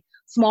housing,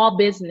 small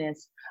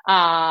business,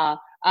 a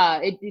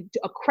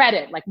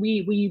credit. Like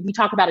we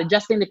talk about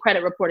adjusting the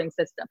credit reporting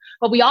system,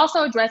 but we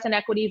also address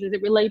inequities as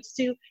it relates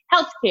to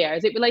healthcare,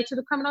 as it relates to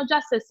the criminal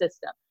justice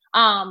system.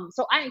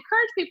 So I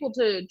encourage people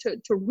to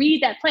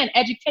read that plan.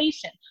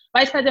 Education.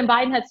 Vice President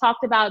Biden has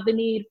talked about the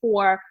need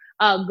for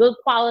good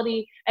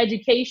quality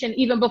education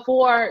even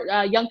before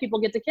young people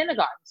get to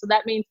kindergarten. So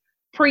that means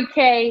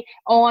pre-K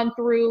on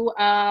through,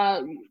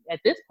 at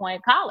this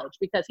point, college,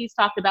 because he's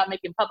talked about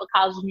making public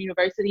colleges and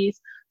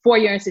universities,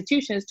 four-year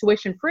institutions,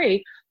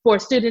 tuition-free for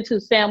students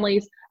whose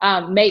families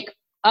make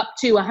up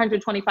to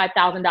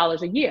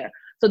 $125,000 a year.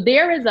 So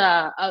there is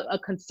a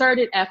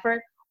concerted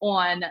effort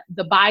on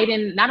the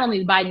Biden, not only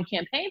the Biden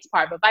campaign's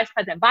part, but Vice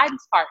President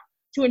Biden's part,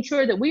 to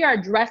ensure that we are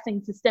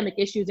addressing systemic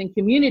issues in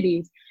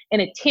communities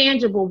in a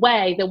tangible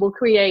way that will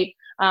create,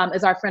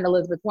 as our friend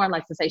Elizabeth Warren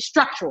likes to say,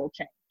 structural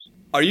change.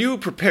 Are you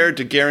prepared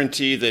to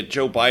guarantee that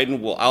Joe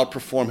Biden will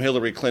outperform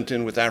Hillary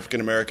Clinton with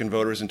African-American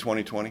voters in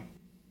 2020?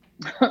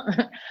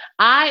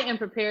 I am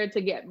prepared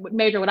to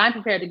what I'm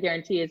prepared to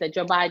guarantee is that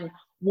Joe Biden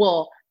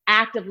will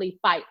actively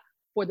fight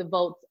for the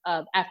votes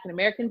of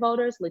African-American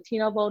voters,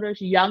 Latino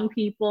voters, young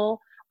people,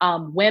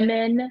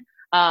 women,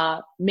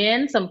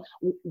 men, some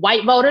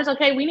white voters.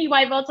 Okay, we need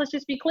white votes. Let's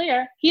just be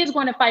clear. He is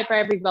going to fight for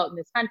every vote in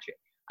this country.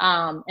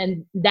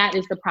 And that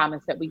is the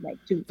promise that we make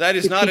to. That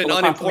is not an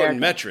unimportant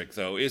metric,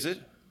 though, is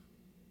it?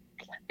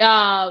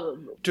 To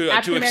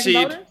exceed,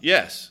 voters?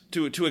 Yes,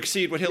 to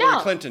exceed what Hillary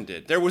Clinton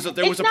did. There was a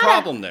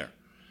problem there.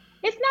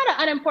 It's not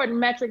an unimportant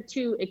metric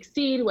to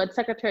exceed what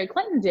Secretary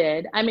Clinton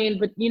did. I mean,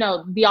 but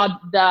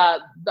the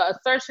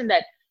assertion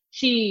that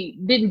she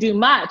didn't do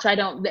much,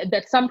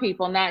 that some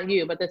people, not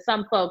you, but that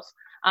some folks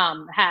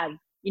have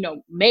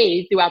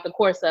made throughout the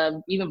course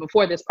of even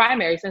before this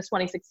primary since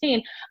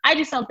 2016, I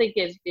just don't think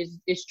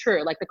is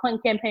true. Like the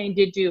Clinton campaign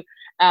did do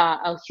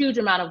a huge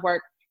amount of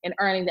work in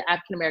earning the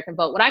African-American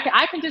vote. What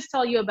I can just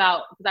tell you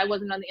about, because I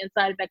wasn't on the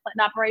inside of that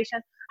Clinton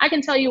operation, I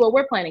can tell you what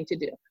we're planning to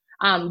do.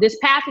 This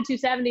path to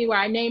 270, where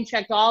I name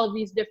checked all of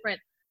these different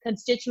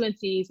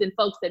constituencies and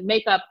folks that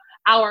make up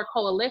our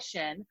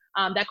coalition,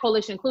 that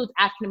coalition includes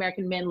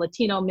African-American men,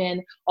 Latino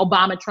men,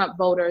 Obama, Trump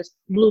voters,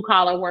 blue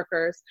collar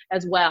workers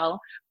as well.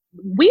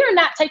 We are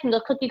not taking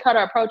a cookie cutter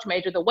approach,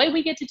 Major. The way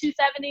we get to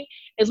 270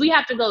 is we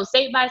have to go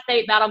state by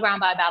state, battleground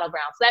by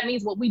battleground. So that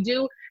means what we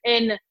do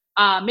in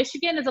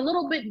Michigan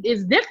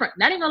is different.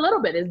 Not even a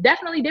little bit. It's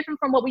definitely different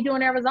from what we do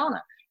in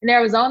Arizona. In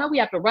Arizona, we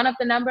have to run up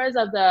the numbers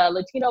of the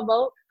Latino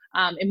vote.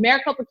 In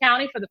Maricopa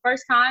County, for the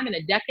first time in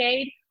a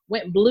decade,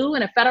 went blue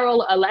in a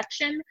federal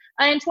election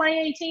in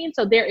 2018.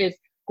 So there is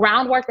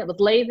groundwork that was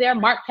laid there.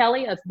 Mark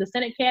Kelly, the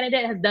Senate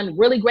candidate, has done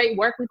really great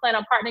work. We plan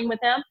on partnering with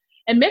him.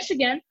 In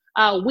Michigan,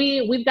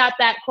 We've got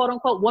that quote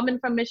unquote woman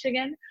from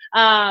Michigan,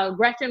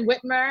 Gretchen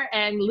Whitmer,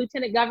 and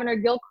Lieutenant Governor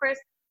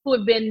Gilchrist, who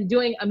have been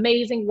doing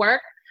amazing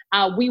work.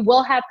 We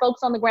will have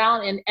folks on the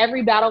ground in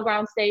every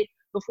battleground state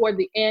before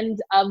the end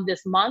of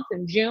this month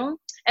in June.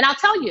 And I'll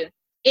tell you,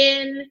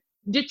 in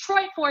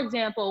Detroit, for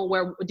example,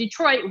 where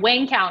Detroit,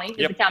 Wayne County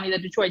is the county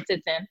that Detroit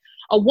sits in,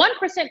 a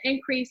 1%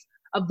 increase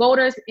of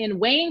voters in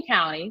Wayne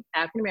County,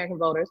 African-American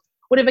voters,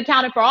 would have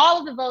accounted for all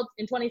of the votes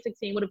in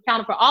 2016, would have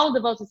counted for all of the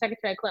votes that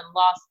Secretary Clinton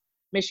lost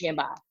Michigan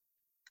by,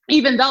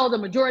 even though the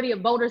majority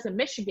of voters in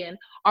Michigan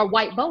are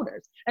white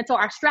voters. And so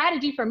our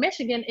strategy for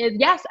Michigan is,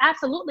 yes,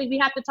 absolutely, we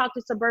have to talk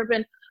to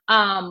suburban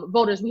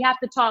voters. We have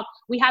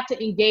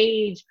to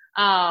engage,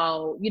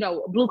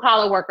 blue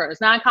collar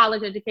workers,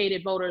 non-college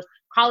educated voters,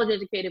 college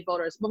educated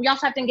voters, but we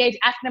also have to engage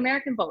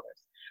African-American voters.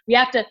 We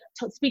have to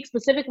speak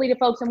specifically to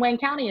folks in Wayne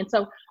County. And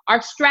so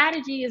our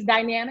strategy is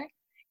dynamic.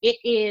 It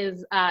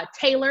is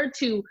tailored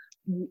to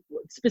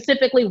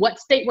specifically what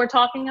state we're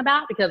talking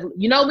about, because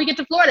we get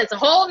to Florida, it's a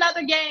whole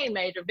nother game,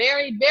 Major,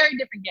 very, very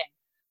different game.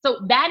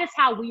 So that is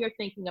how we are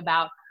thinking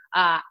about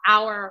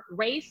our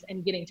race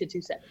and getting to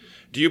 270.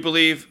 Do you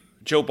believe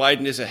Joe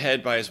Biden is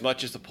ahead by as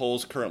much as the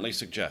polls currently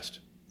suggest?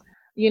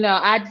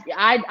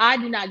 I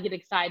do not get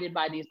excited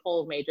by these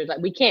polls, Majors. Like,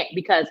 we can't,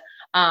 because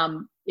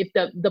if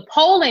the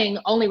polling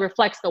only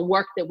reflects the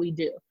work that we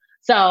do.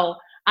 So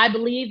I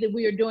believe that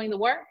we are doing the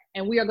work,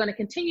 and we are going to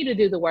continue to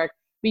do the work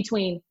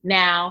between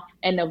now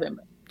and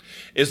November.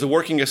 Is the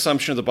working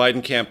assumption of the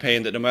Biden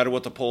campaign that no matter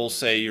what the polls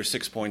say, you're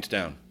 6 points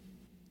down?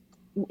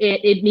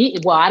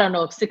 Well, I don't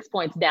know if 6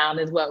 points down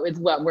is what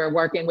we're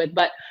working with,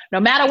 but no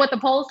matter what the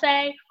polls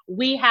say,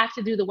 we have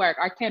to do the work.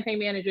 Our campaign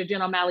manager,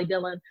 Jen O'Malley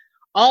Dillon,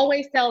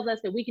 always tells us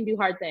that we can do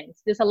hard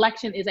things. This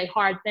election is a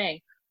hard thing.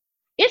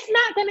 It's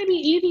not going to be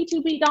easy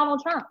to beat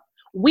Donald Trump.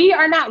 We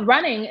are not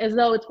running as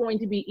though it's going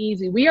to be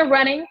easy. We are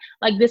running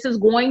like this is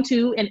going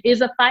to and is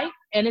a fight,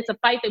 and it's a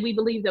fight that we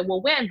believe that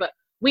we'll win, but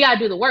we got to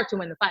do the work to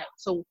win the fight.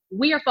 So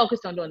we are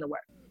focused on doing the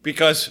work.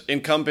 Because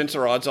incumbents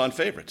are odds-on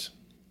favorites.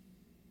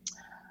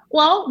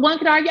 Well, one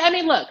could argue,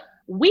 look,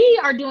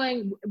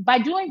 by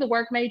doing the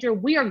work, Major,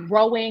 we are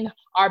growing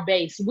our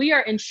base. We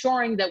are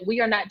ensuring that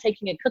we are not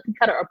taking a cookie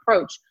cutter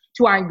approach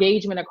to our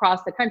engagement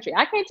across the country.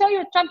 I can't tell you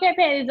what the Trump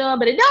campaign is doing,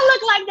 but it don't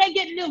look like they're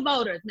getting new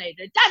voters,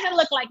 Major. It doesn't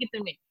look like it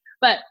to me.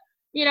 But,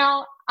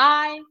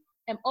 I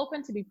am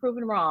open to be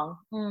proven wrong,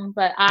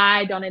 but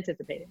I don't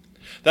anticipate it.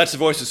 That's the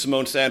voice of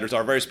Symone Sanders,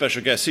 our very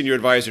special guest, senior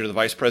advisor to the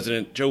Vice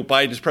President Joe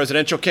Biden's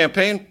presidential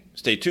campaign.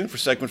 Stay tuned for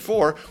segment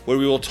 4, where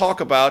we will talk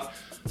about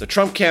the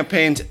Trump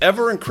campaign's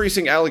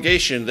ever-increasing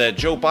allegation that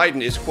Joe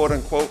Biden is,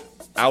 quote-unquote,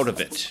 out of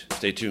it.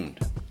 Stay tuned.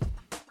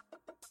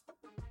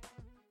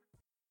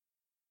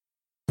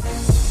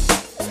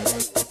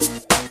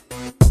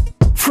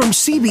 From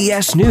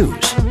CBS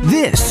News,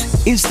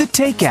 this is The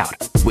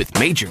Takeout with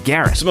Major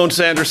Garrett. Symone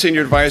Sanders,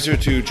 senior advisor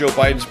to Joe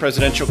Biden's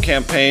presidential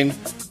campaign.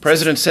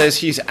 President says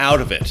he's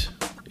out of it.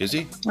 Is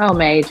he? Oh,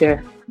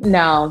 Major.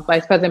 No,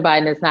 Vice President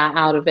Biden is not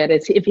out of it.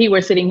 If he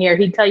were sitting here,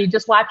 he'd tell you,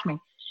 just watch me.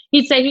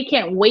 He'd say he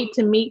can't wait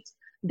to meet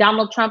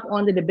Donald Trump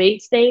on the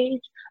debate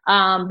stage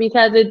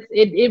because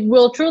it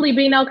will truly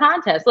be no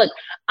contest. Look,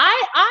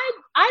 I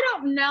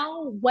don't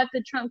know what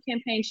the Trump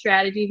campaign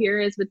strategy here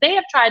is, but they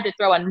have tried to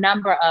throw a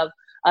number of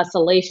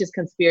salacious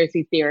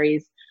conspiracy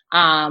theories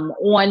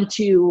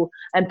onto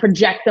and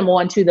project them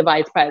onto the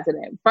vice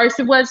president. First,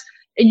 it was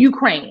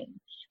Ukraine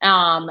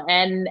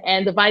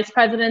and the vice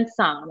president's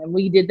son, and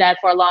we did that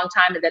for a long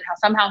time, and that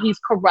somehow he's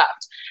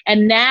corrupt.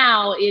 And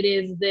now it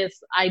is this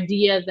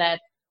idea that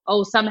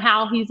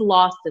somehow he's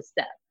lost a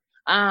step.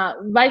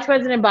 Vice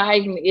President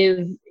Biden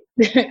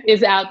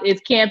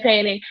is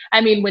campaigning.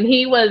 When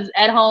he was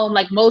at home,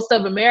 like most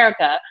of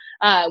America,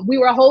 we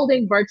were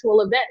holding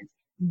virtual events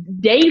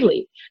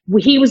daily.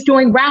 He was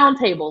doing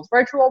roundtables,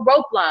 virtual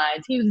rope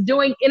lines. He was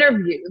doing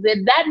interviews.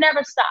 That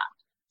never stopped.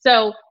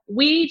 So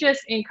we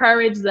just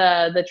encourage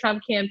the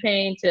Trump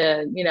campaign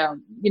to,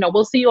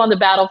 we'll see you on the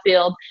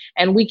battlefield,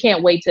 and we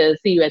can't wait to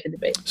see you at the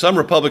debate. Some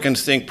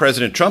Republicans think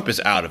President Trump is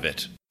out of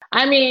it.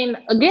 Again,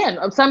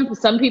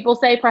 some people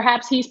say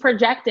perhaps he's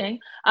projecting.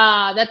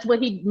 That's what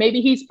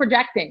maybe he's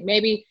projecting.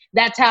 Maybe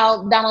that's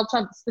how Donald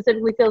Trump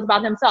specifically feels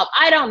about himself.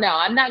 I don't know.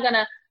 I'm not going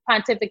to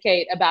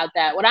pontificate about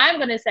that. What I'm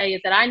going to say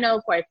is that I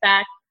know for a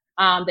fact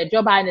that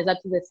Joe Biden is up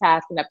to this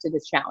task and up to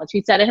this challenge.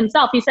 He said it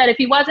himself. He said if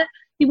he wasn't,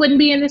 he wouldn't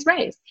be in this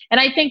race. And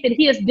I think that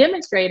he has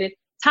demonstrated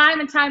time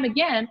and time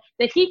again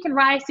that he can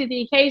rise to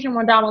the occasion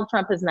when Donald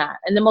Trump is not.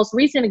 And the most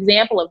recent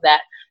example of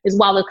that is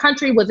while the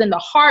country was in the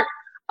heart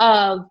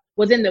of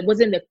was in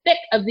the thick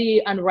of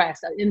the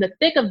unrest, in the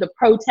thick of the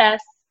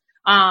protests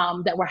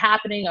that were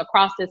happening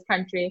across this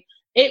country.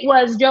 It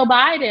was Joe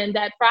Biden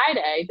that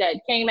Friday that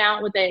came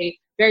out with a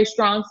very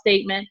strong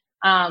statement.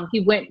 He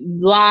went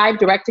live,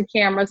 direct to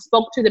camera,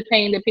 spoke to the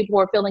pain that people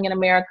were feeling in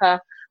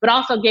America, but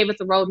also gave us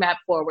a roadmap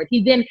forward.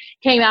 He then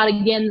came out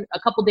again a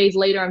couple days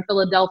later in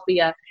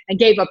Philadelphia and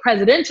gave a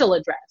presidential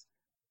address.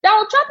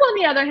 Donald Trump, on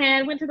the other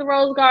hand, went to the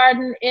Rose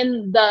Garden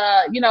in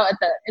the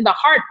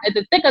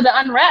thick of the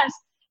unrest.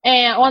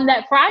 And on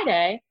that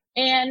Friday,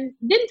 and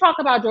didn't talk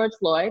about George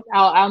Floyd.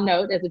 I'll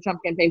note, as the Trump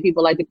campaign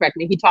people like to correct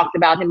me, he talked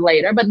about him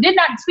later, but did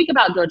not speak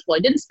about George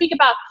Floyd, didn't speak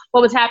about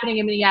what was happening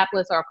in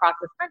Minneapolis or across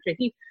this country.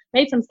 He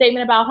made some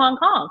statement about Hong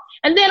Kong.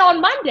 And then on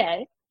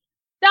Monday,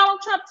 Donald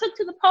Trump took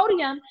to the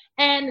podium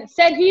and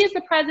said he is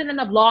the president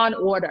of law and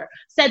order,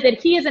 said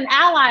that he is an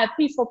ally of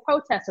peaceful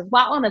protesters,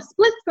 while on a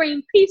split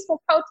screen,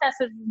 peaceful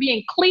protesters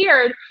being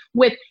cleared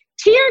with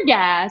tear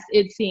gas,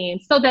 it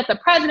seems, so that the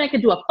president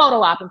could do a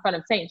photo op in front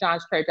of St.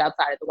 John's Church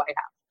outside of the White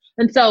House.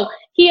 And so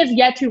he has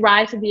yet to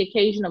rise to the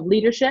occasion of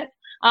leadership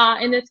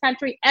in this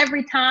country.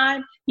 Every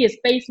time he is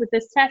faced with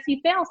this test,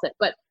 he fails it.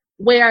 But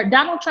where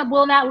Donald Trump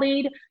will not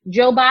lead,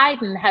 Joe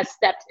Biden has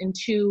stepped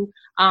into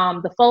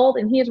the fold,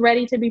 and he is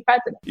ready to be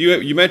president.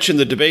 You mentioned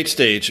the debate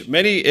stage.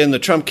 Many in the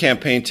Trump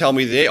campaign tell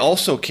me they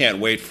also can't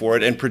wait for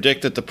it and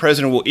predict that the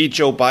president will eat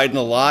Joe Biden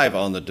alive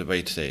on the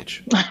debate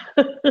stage.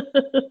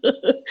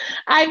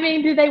 I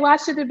mean, did they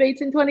watch the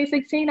debates in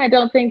 2016? I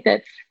don't think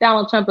that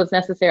Donald Trump was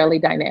necessarily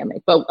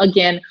dynamic. But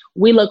again,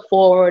 we look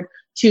forward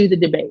to the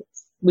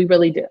debates. We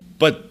really do.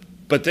 But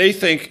they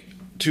think,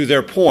 to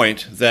their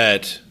point,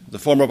 that the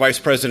former vice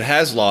president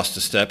has lost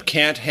a step,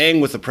 can't hang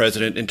with the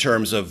president in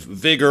terms of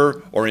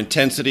vigor or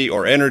intensity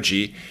or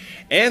energy.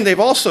 And they've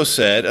also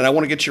said, and I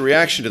want to get your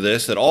reaction to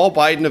this, that all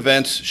Biden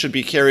events should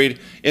be carried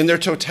in their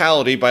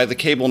totality by the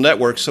cable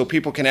networks so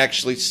people can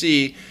actually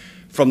see,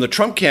 from the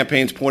Trump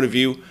campaign's point of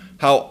view,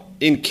 how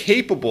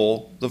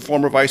incapable the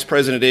former vice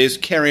president is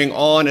carrying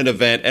on an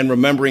event and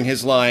remembering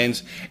his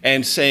lines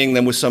and saying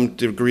them with some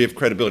degree of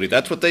credibility.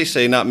 That's what they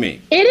say, not me.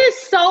 It is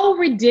so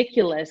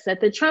ridiculous that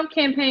the Trump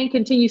campaign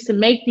continues to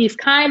make these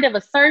kind of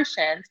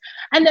assertions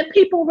and that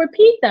people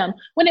repeat them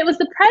when it was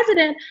the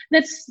president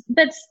that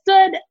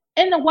stood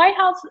in the White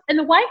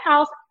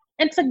House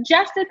and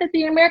suggested that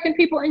the American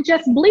people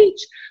ingest bleach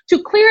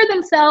to clear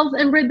themselves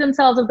and rid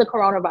themselves of the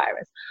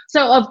coronavirus,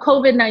 of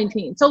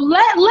COVID-19. So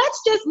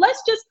let's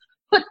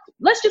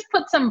just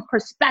put some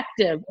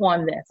perspective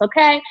on this,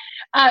 okay?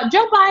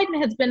 Joe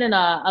Biden has been an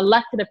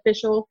elected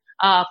official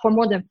for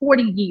more than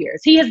 40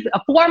 years. He is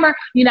a former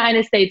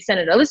United States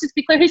senator. Let's just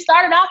be clear. He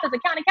started off as a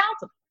county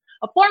councilman,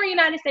 a former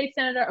United States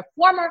senator, a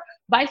former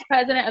vice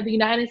president of the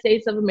United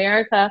States of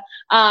America,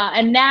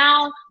 and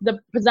now the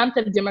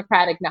presumptive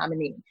Democratic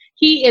nominee.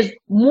 He is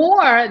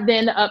more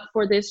than up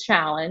for this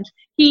challenge.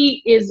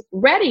 He is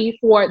ready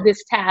for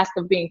this task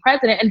of being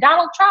president. And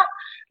Donald Trump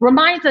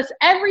reminds us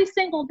every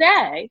single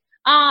day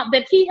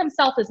that he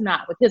himself is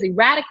not, with his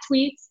erratic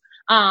tweets,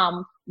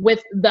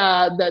 with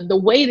the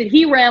way that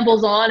he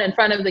rambles on in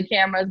front of the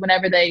cameras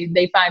whenever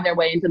they find their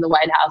way into the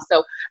White House.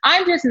 So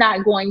I'm just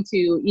not going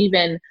to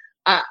even,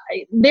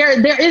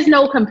 there is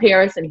no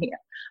comparison here.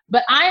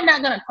 But I'm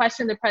not going to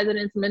question the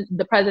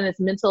president's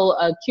mental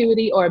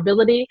acuity or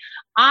ability.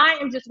 I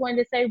am just going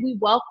to say we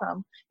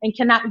welcome and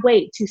cannot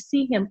wait to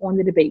see him on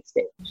the debate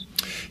stage.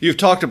 You've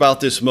talked about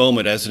this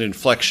moment as an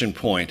inflection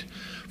point.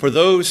 For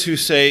those who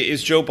say,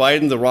 is Joe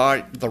Biden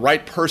the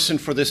right person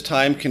for this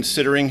time,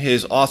 considering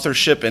his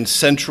authorship and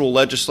central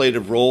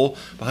legislative role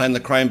behind the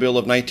crime bill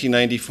of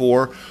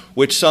 1994,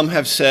 which some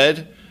have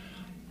said,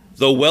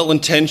 though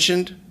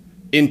well-intentioned,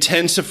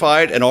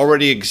 intensified an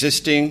already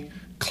existing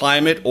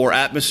climate or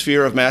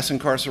atmosphere of mass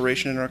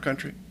incarceration in our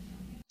country?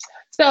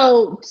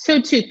 So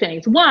two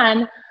things.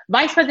 One,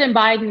 Vice President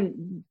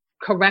Biden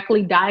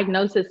correctly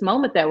diagnosed this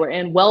moment that we're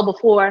in well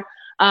before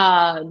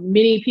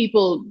many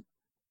people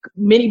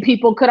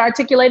could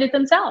articulate it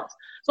themselves.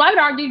 So I would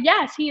argue,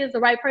 yes, he is the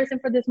right person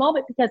for this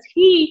moment because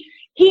he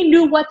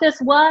knew what this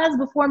was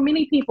before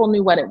many people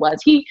knew what it was.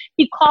 He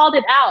called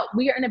it out.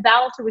 We are in a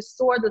battle to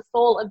restore the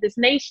soul of this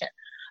nation.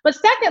 But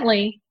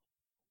secondly,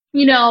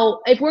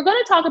 if we're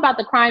going to talk about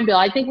the crime bill,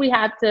 I think we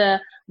have to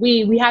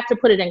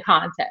put it in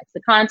context.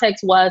 The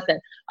context was that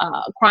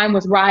crime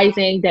was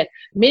rising, that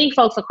many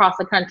folks across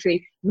the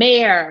country,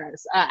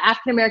 mayors,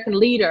 African-American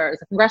leaders,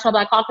 the Congressional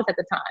Black Caucus at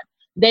the time,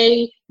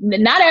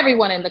 not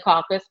everyone in the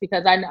caucus,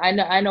 because I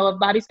know if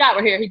Bobby Scott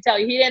were here, he'd tell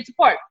you he didn't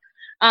support.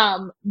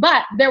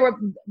 But there were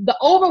the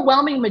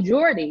overwhelming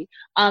majority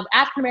of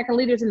African-American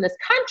leaders in this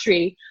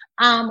country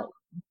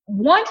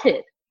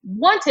wanted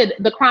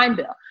the crime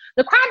bill.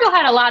 The crime bill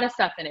had a lot of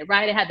stuff in it,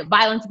 right? It had the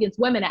Violence Against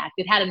Women Act.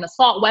 It had an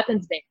assault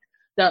weapons ban.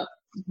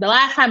 The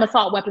last time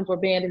assault weapons were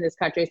banned in this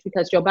country is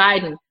because Joe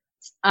Biden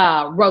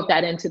wrote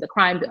that into the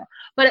crime bill.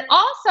 But it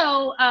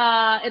also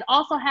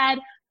had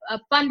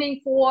funding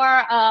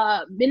for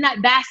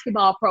midnight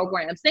basketball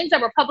programs, things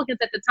that Republicans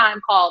at the time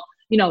called,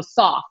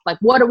 soft. Like,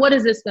 what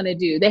is this going to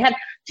do? They had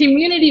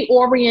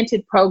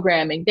community-oriented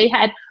programming. They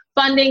had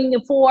funding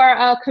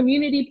for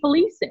community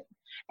policing.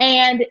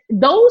 And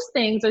those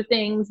things are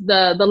things,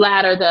 the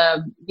latter,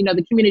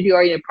 the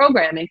community-oriented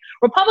programming,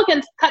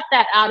 Republicans cut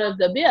that out of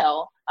the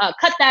bill,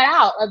 cut that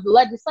out of the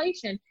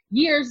legislation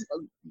years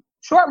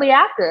shortly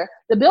after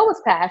the bill was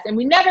passed. And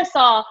we never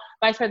saw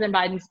Vice President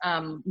Biden's,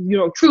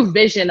 true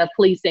vision of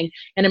policing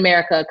in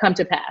America come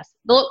to pass.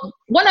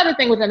 One other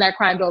thing within that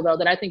crime bill, though,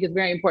 that I think is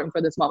very important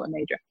for this moment,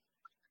 Major.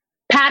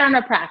 pattern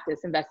of practice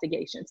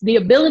investigations, the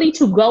ability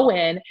to go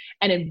in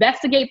and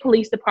investigate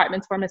police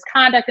departments for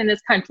misconduct in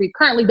this country.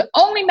 Currently, the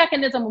only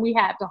mechanism we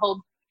have to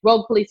hold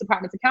rogue police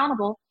departments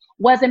accountable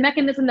was a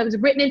mechanism that was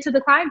written into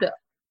the crime bill.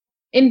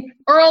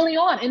 Early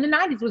on in the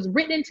 90s was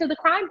written into the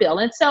crime bill.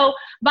 And so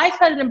Vice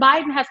President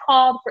Biden has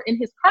called for, in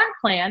his current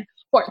plan,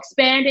 for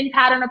expanding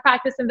pattern of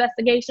practice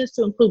investigations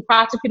to include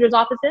prosecutors'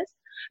 offices,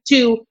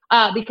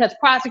 because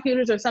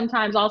prosecutors are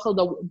sometimes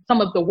also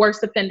some of the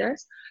worst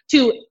offenders,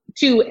 to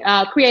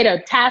create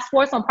a task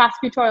force on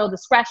prosecutorial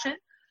discretion,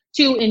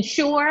 to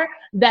ensure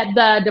that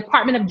the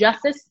Department of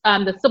Justice,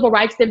 the Civil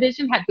Rights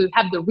Division,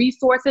 have the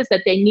resources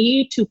that they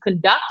need to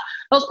conduct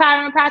those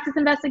pattern of practice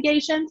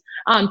investigations,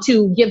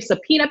 to give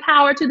subpoena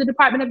power to the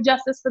Department of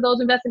Justice for those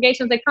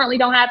investigations. They currently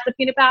don't have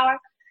subpoena power.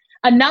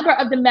 A number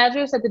of the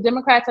measures that the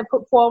Democrats have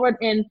put forward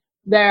in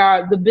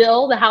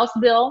the House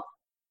bill,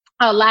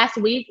 last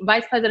week,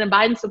 Vice President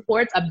Biden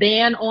supports a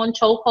ban on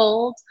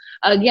chokeholds,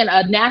 again,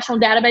 a national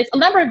database, a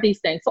number of these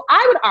things. So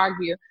I would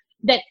argue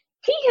that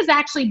he has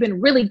actually been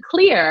really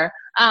clear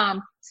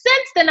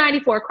since the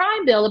 94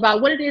 crime bill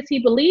about what it is he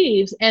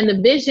believes and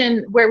the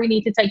vision where we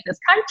need to take this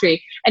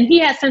country. And he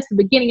has, since the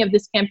beginning of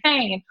this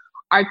campaign,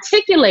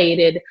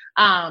 articulated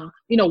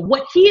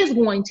what he is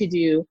going to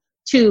do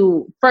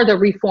to further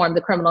reform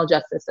the criminal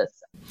justice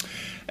system.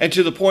 And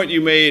to the point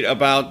you made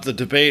about the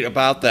debate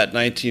about that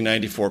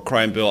 1994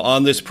 crime bill,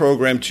 on this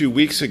program 2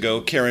 weeks ago,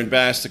 Karen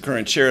Bass, the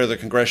current chair of the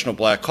Congressional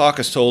Black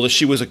Caucus, told us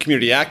she was a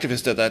community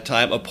activist at that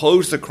time,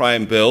 opposed the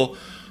crime bill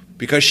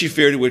because she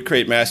feared it would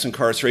create mass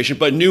incarceration,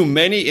 but knew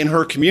many in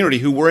her community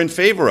who were in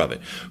favor of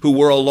it, who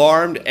were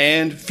alarmed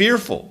and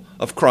fearful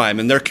of crime.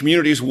 And their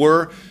communities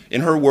were,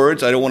 in her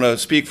words, I don't want to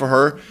speak for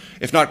her,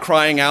 if not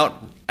crying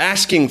out,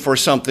 asking for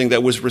something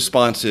that was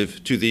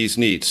responsive to these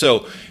needs.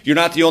 So you're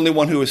not the only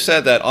one who has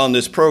said that on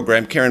this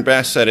program. Karen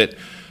Bass said it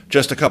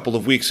just a couple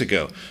of weeks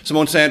ago.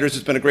 Symone Sanders,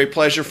 it's been a great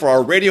pleasure. For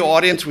our radio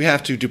audience, we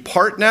have to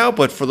depart now,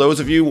 but for those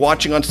of you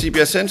watching on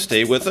CBSN,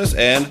 stay with us.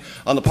 And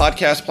on the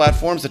podcast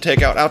platforms, the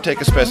Takeout Outtake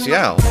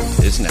Especial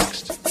is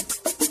next.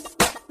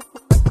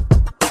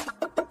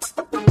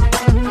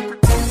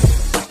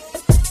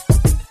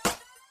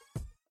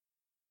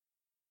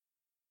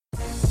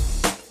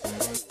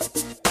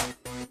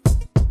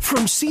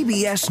 From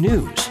CBS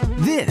News,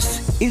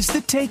 this is The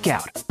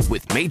Takeout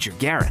with Major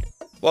Garrett.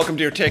 Welcome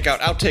to your Takeout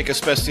Outtake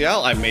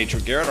Especial. I'm Major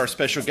Garrett. Our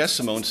special guest,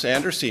 Symone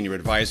Sanders, Senior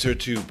Advisor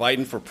to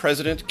Biden for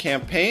President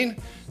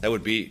campaign. That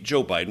would be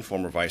Joe Biden,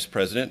 former Vice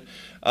President.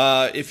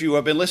 If you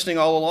have been listening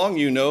all along,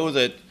 you know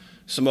that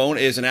Symone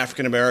is an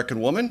African-American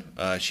woman.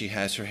 She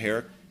has her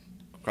hair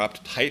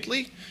cropped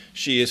tightly.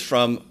 She is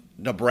from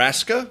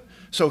Nebraska.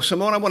 So,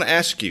 Symone, I want to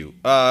ask you,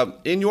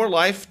 in your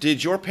life,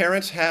 did your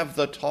parents have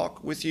the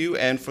talk with you?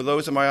 And for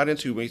those in my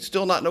audience who may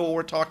still not know what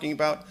we're talking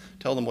about,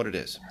 tell them what it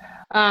is.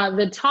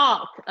 The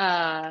talk,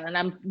 and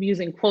I'm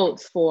using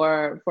quotes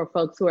for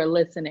folks who are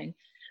listening,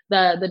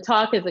 the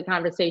talk is a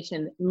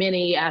conversation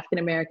many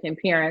African-American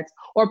parents,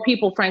 or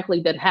people,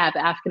 frankly, that have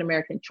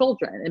African-American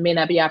children, and may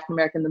not be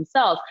African-American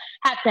themselves,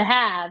 have to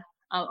have,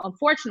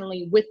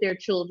 unfortunately, with their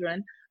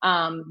children,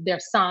 their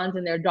sons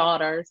and their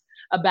daughters,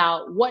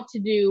 about what to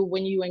do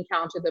when you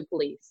encounter the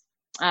police.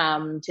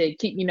 To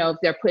keep,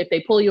 if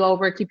they pull you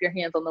over, keep your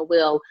hands on the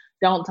wheel,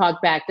 don't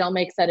talk back, don't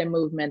make sudden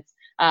movements.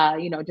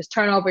 Just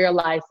turn over your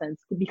license,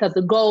 because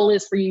the goal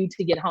is for you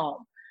to get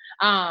home.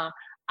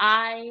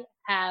 I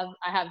have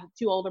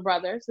 2 older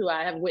brothers who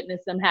I have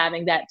witnessed them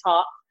having that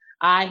talk.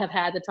 I have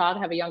had the talk. I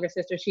have a younger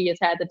sister. She has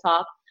had the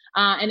talk.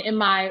 And in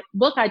my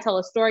book, I tell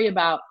a story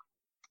about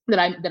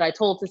that I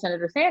told to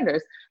Senator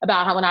Sanders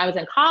about how when I was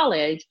in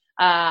college,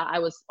 I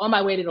was on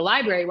my way to the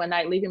library one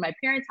night, leaving my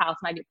parents' house,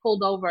 and I get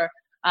pulled over,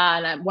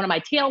 and one of my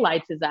tail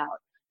lights is out.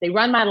 They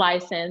run my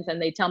license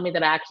and they tell me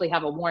that I actually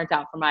have a warrant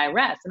out for my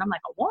arrest. And I'm like,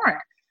 a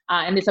warrant?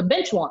 And it's a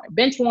bench warrant.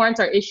 Bench warrants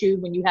are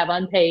issued when you have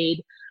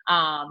unpaid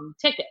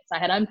tickets. I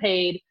had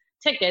unpaid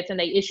tickets, and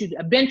they issued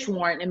a bench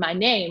warrant in my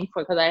name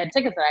because I had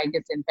tickets that I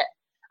just didn't pay.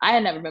 I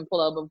had never been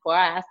pulled over before.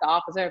 I asked the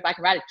officer if I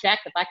can write a check,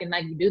 if I can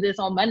do this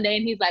on Monday.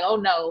 And he's like, oh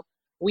no,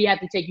 we have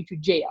to take you to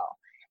jail.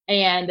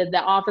 And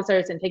the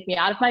officers then take me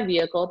out of my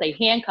vehicle. They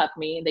handcuff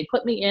me and they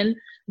put me in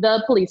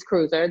the police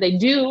cruiser. They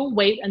do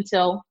wait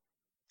until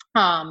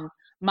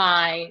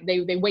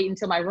they wait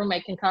until my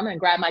roommate can come and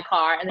grab my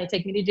car, and they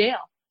take me to jail.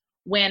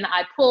 When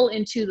I pull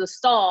into the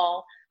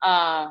stall,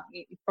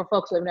 for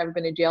folks who have never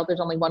been to jail, there's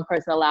only one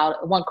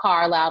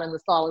car allowed in the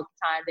stall at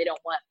the time. They don't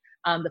want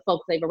the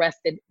folks they've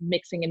arrested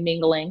mixing and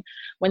mingling.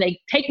 When they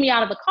take me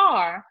out of the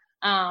car,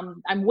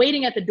 I'm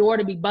waiting at the door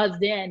to be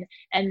buzzed in,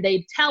 and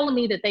they tell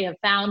me that they have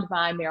found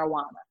my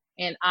marijuana.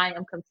 And I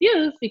am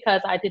confused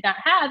because I did not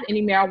have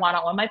any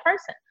marijuana on my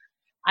person.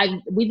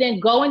 We then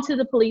go into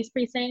the police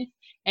precinct,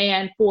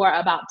 and for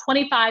about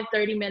 25,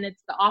 30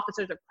 minutes, the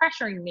officers are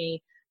pressuring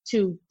me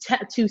to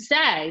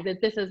say that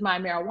this is my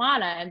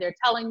marijuana. And they're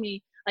telling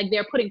me,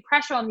 they're putting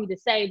pressure on me to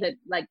say that,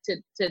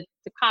 to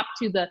cop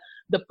to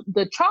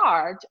the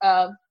charge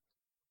of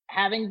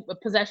having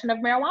possession of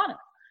marijuana.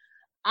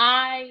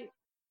 I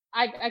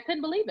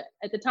couldn't believe it.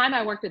 At the time,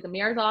 I worked at the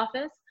mayor's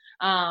office.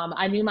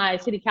 I knew my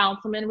city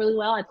councilman really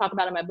well. I talk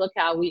about in my book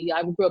how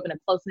I grew up in a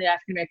close-knit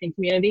African-American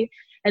community.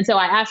 And so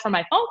I asked for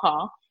my phone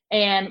call,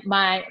 and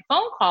my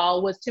phone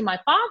call was to my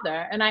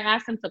father. And I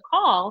asked him to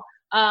call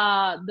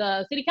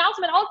the city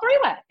councilman on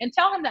three-way and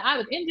tell him that I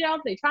was in jail.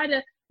 They tried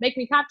to make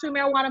me cop to a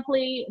marijuana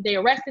plea. They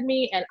arrested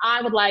me, and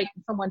I would like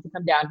someone to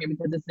come down here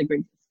because this is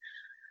egregious.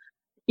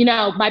 You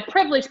know, my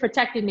privilege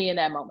protected me in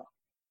that moment.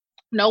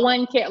 No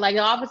one cared, like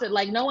the opposite,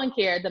 like no one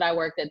cared that I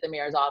worked at the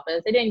mayor's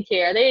office. They didn't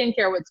care. They didn't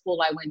care what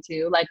school I went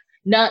to. Like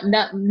none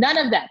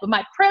of that. But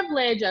my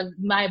privilege of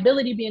my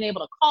ability being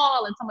able to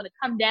call and someone to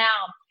come down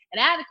and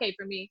advocate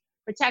for me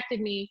protected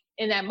me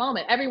in that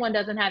moment. Everyone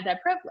doesn't have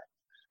that privilege.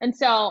 And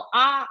so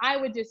I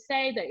would just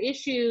say the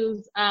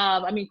issues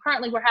of,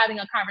 currently we're having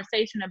a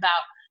conversation about,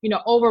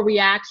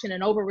 overreaction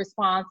and over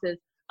responses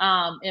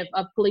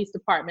of police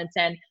departments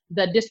and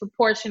the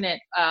disproportionate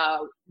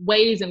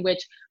ways in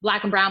which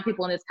Black and brown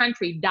people in this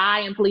country die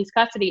in police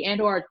custody and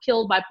or are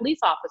killed by police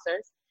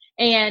officers.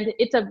 And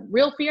it's a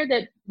real fear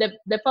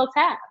that folks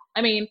have.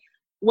 I mean,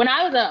 when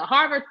I was a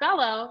Harvard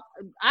fellow,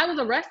 I was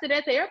arrested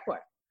at the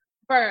airport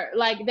for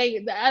I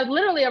was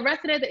literally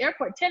arrested at the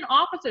airport. 10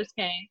 officers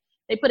came.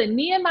 They put a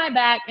knee in my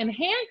back and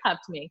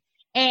handcuffed me.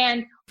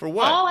 And for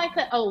what? All I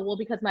could,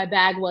 because my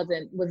bag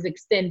was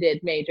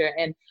extended, Major,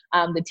 and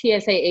the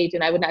TSA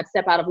agent, I would not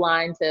step out of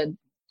line to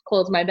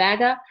close my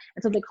bag up.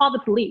 And so they called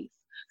the police.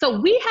 So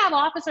we have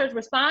officers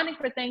responding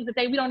for things that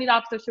we don't need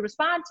officers to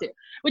respond to,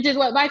 which is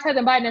what Vice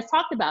President Biden has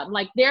talked about.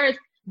 Like there are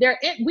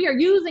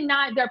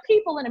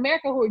people in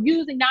America who are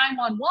using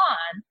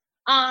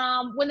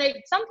 911 when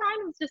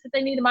sometimes it's just that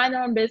they need to mind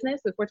their own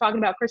business. If we're talking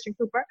about Christian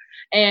Cooper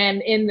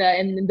and in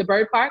the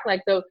Bird Park,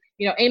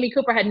 Amy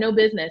Cooper had no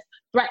business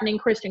threatening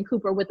Christian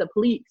Cooper with the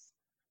police,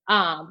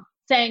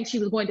 saying she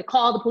was going to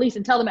call the police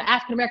and tell them an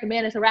African-American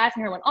man is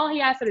harassing her when all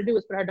he asked her to do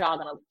was put her dog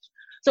on a leash.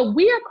 So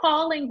we are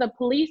calling the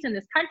police in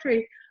this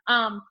country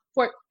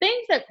for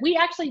things that we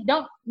actually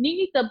don't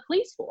need the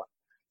police for.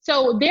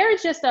 So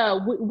there's just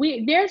a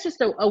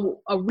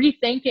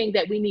rethinking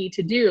that we need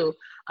to do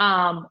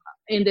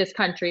in this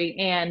country,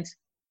 and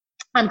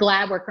I'm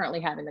glad we're currently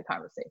having the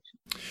conversation.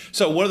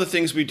 So one of the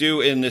things we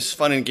do in this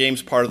fun and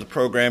games part of the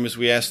program is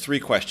we ask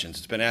 3 questions.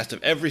 It's been asked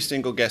of every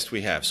single guest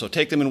we have. So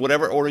take them in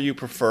whatever order you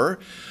prefer.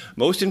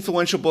 Most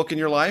influential book in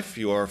your life,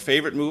 your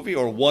favorite movie,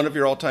 or one of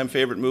your all-time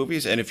favorite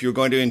movies. And if you're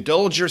going to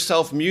indulge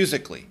yourself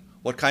musically,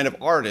 what kind of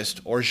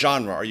artist or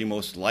genre are you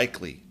most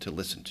likely to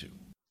listen to?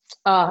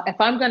 If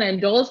I'm going to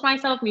indulge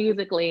myself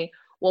musically,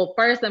 well,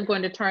 first I'm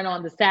going to turn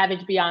on the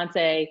Savage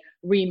Beyonce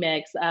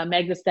remix,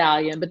 Meg Thee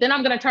Stallion, but then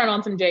I'm going to turn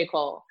on some J.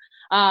 Cole.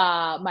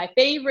 My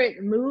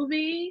favorite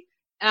movie,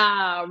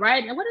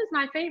 right? And what is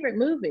my favorite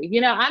movie?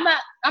 I'm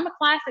a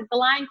classic, The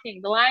Lion King.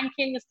 The Lion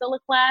King is still a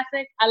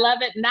classic. I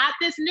love it. Not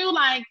this new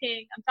Lion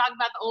King. I'm talking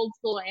about the old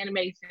school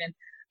animation.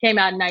 Came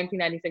out in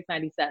 1996,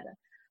 97.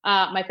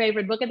 My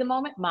favorite book at the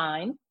moment,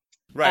 mine.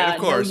 Right, of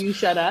course. No, You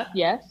Shut Up,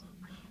 yes.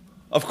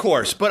 Of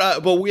course,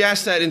 but we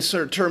asked that in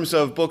terms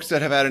of books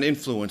that have had an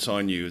influence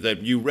on you,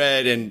 that you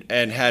read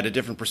and had a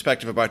different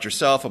perspective about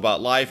yourself, about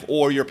life,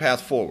 or your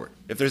path forward.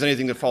 If there's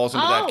anything that falls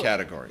into that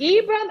category.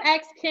 Ibram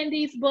X.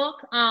 Kendi's book,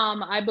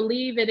 I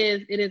believe it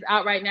is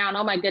out right now. And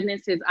oh my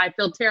goodness, I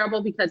feel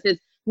terrible because his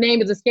name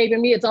is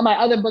escaping me. It's on my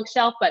other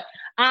bookshelf, but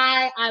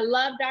I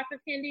love Dr.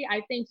 Kendi.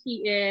 I think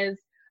he is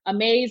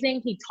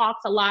amazing. He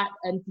talks a lot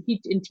and he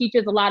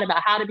teaches a lot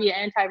about how to be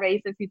an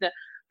anti-racist. He's a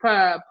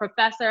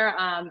professor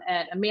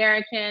at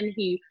American.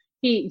 He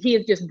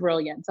is just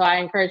brilliant. So I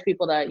encourage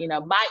people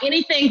to, buy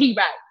anything he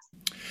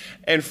writes.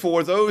 And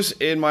for those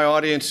in my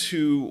audience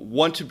who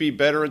want to be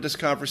better at this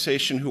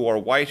conversation, who are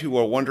white, who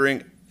are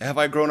wondering, have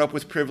I grown up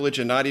with privilege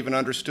and not even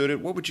understood it?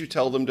 What would you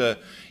tell them to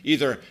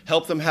either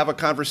help them have a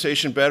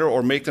conversation better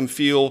or make them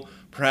feel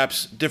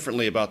perhaps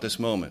differently about this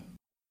moment?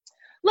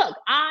 Look,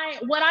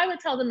 what I would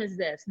tell them is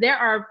this. There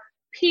are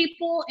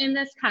people in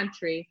this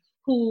country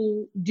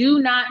who do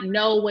not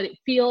know what it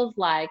feels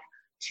like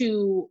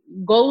to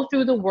go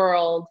through the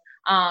world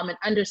and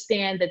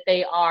understand that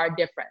they are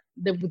different,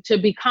 to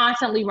be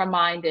constantly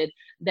reminded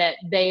that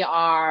they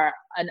are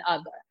an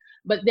other.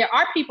 But there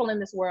are people in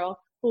this world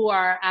who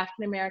are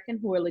African American,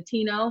 who are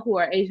Latino, who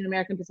are Asian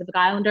American, Pacific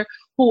Islander,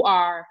 who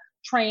are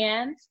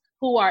trans,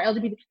 who are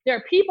LGBT. There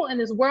are people in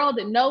this world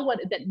that know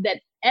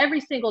that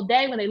every single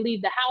day when they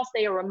leave the house,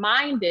 they are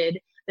reminded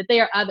that they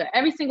are other.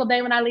 Every single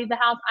day when I leave the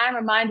house, I'm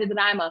reminded that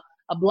I'm a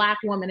Black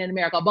woman in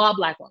America, a bald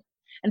Black woman.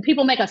 And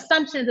people make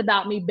assumptions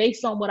about me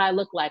based on what I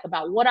look like,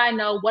 about what I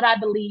know, what I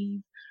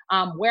believe,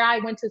 where I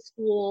went to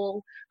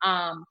school.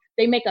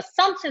 They make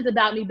assumptions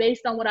about me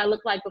based on what I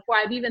look like before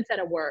I've even said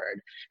a word.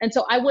 And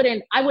so I would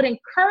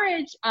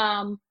encourage,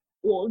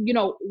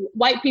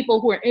 white people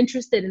who are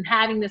interested in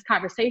having this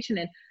conversation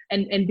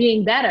and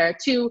being better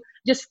to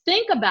just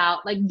think about,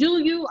 are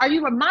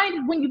you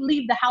reminded when you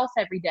leave the house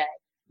every day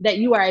that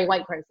you are a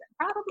white person?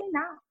 Probably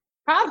not.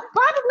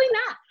 Probably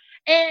not.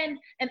 And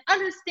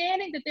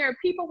understanding that there are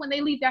people when they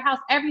leave their house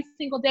every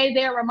single day,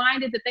 they are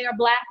reminded that they are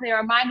Black, they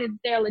are reminded that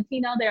they are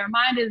Latino, they are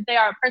reminded that they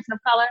are a person of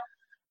color.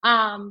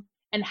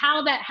 And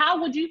how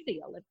would you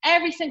feel if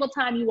every single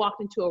time you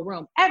walked into a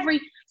room,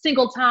 every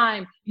single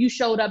time you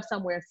showed up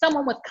somewhere,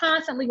 someone was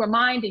constantly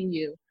reminding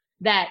you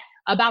that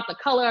about the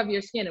color of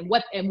your skin and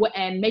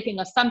making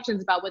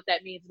assumptions about what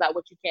that means about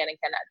what you can and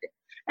cannot do.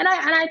 And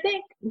I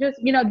think just,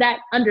 that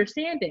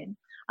understanding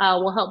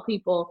will help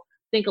people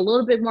think a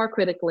little bit more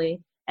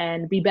critically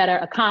and be better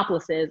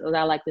accomplices, as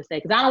I like to say,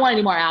 because I don't want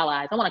any more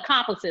allies. I want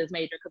accomplices,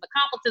 Major, because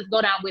accomplices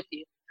go down with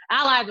you.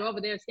 Allies are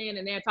over there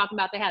standing there talking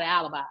about they had an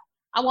alibi.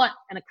 I want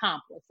an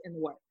accomplice in the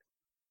work.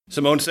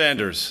 Symone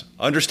Sanders,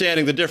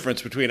 understanding the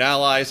difference between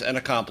allies and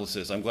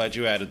accomplices. I'm glad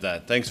you added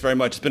that. Thanks very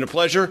much. It's been a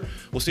pleasure.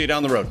 We'll see you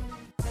down the road.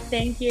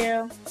 Thank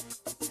you.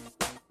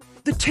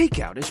 The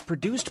Takeout is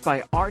produced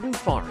by Arden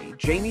Farhi,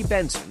 Jamie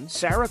Benson,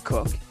 Sarah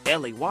Cook,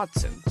 Ellie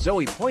Watson,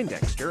 Zoe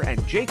Poindexter,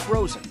 and Jake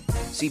Rosen.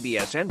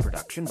 CBSN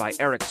production by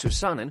Eric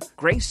Susanen,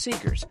 Grace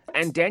Seegers,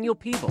 and Daniel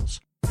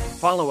Peebles.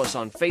 Follow us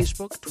on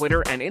Facebook,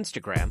 Twitter, and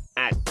Instagram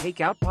at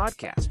Takeout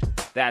Podcast.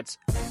 That's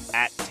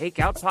at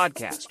Takeout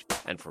Podcast.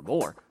 And for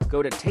more,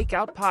 go to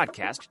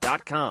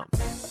takeoutpodcast.com.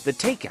 The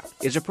Takeout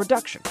is a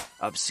production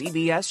of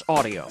CBS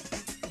Audio.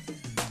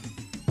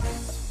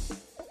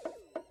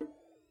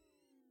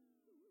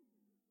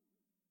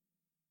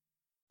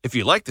 If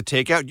you like The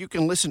Takeout, you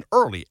can listen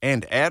early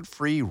and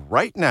ad-free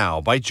right now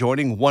by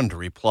joining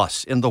Wondery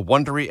Plus in the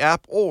Wondery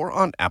app or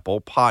on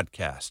Apple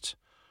Podcasts.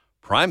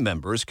 Prime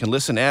members can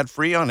listen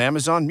ad-free on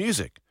Amazon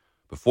Music.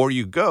 Before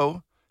you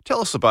go,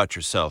 tell us about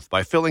yourself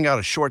by filling out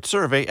a short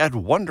survey at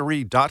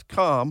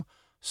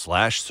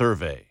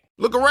Wondery.com/survey.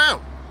 Look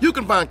around. You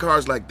can find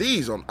cars like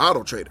these on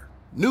AutoTrader.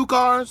 New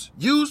cars,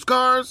 used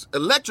cars,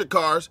 electric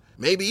cars,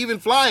 maybe even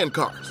flying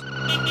cars.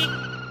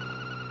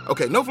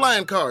 Okay, no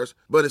flying cars,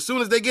 but as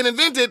soon as they get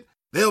invented,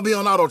 they'll be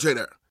on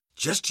AutoTrader.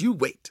 Just you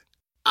wait.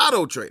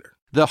 AutoTrader.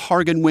 The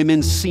Hargan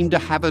women seem to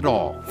have it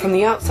all. From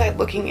the outside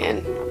looking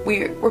in,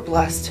 we were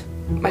blessed.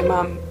 My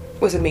mom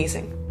was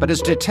amazing. But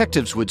as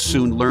detectives would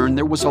soon learn,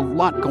 there was a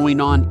lot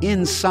going on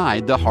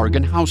inside the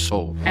Hargan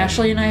household.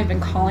 Ashley and I have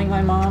been calling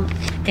my mom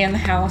and the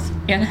house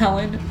and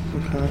Helen.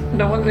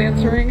 No one's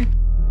answering.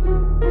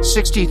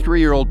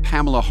 63-year-old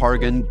Pamela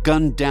Hargan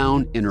gunned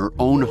down in her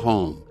own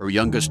home. Her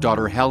youngest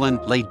daughter, Helen,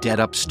 lay dead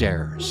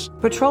upstairs.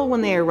 Patrol,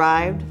 when they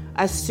arrived,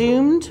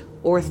 assumed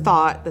or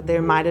thought that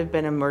there might have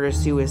been a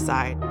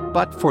murder-suicide.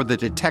 But for the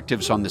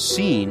detectives on the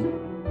scene,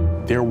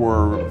 there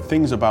were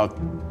things about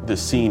the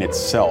scene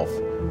itself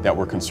that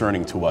were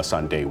concerning to us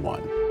on day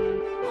one.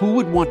 Who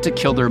would want to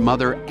kill their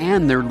mother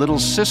and their little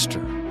sister?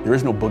 There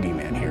is no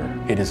boogeyman here.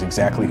 It is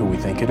exactly who we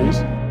think it is.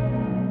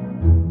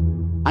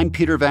 I'm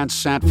Peter Van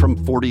Sant from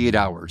 48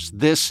 Hours.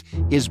 This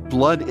is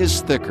Blood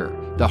is Thicker,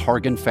 the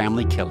Hargan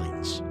family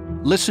killings.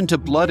 Listen to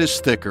Blood is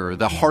Thicker,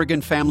 the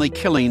Hargan family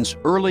killings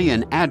early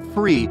and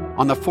ad-free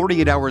on the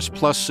 48 Hours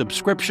Plus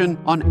subscription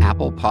on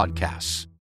Apple Podcasts.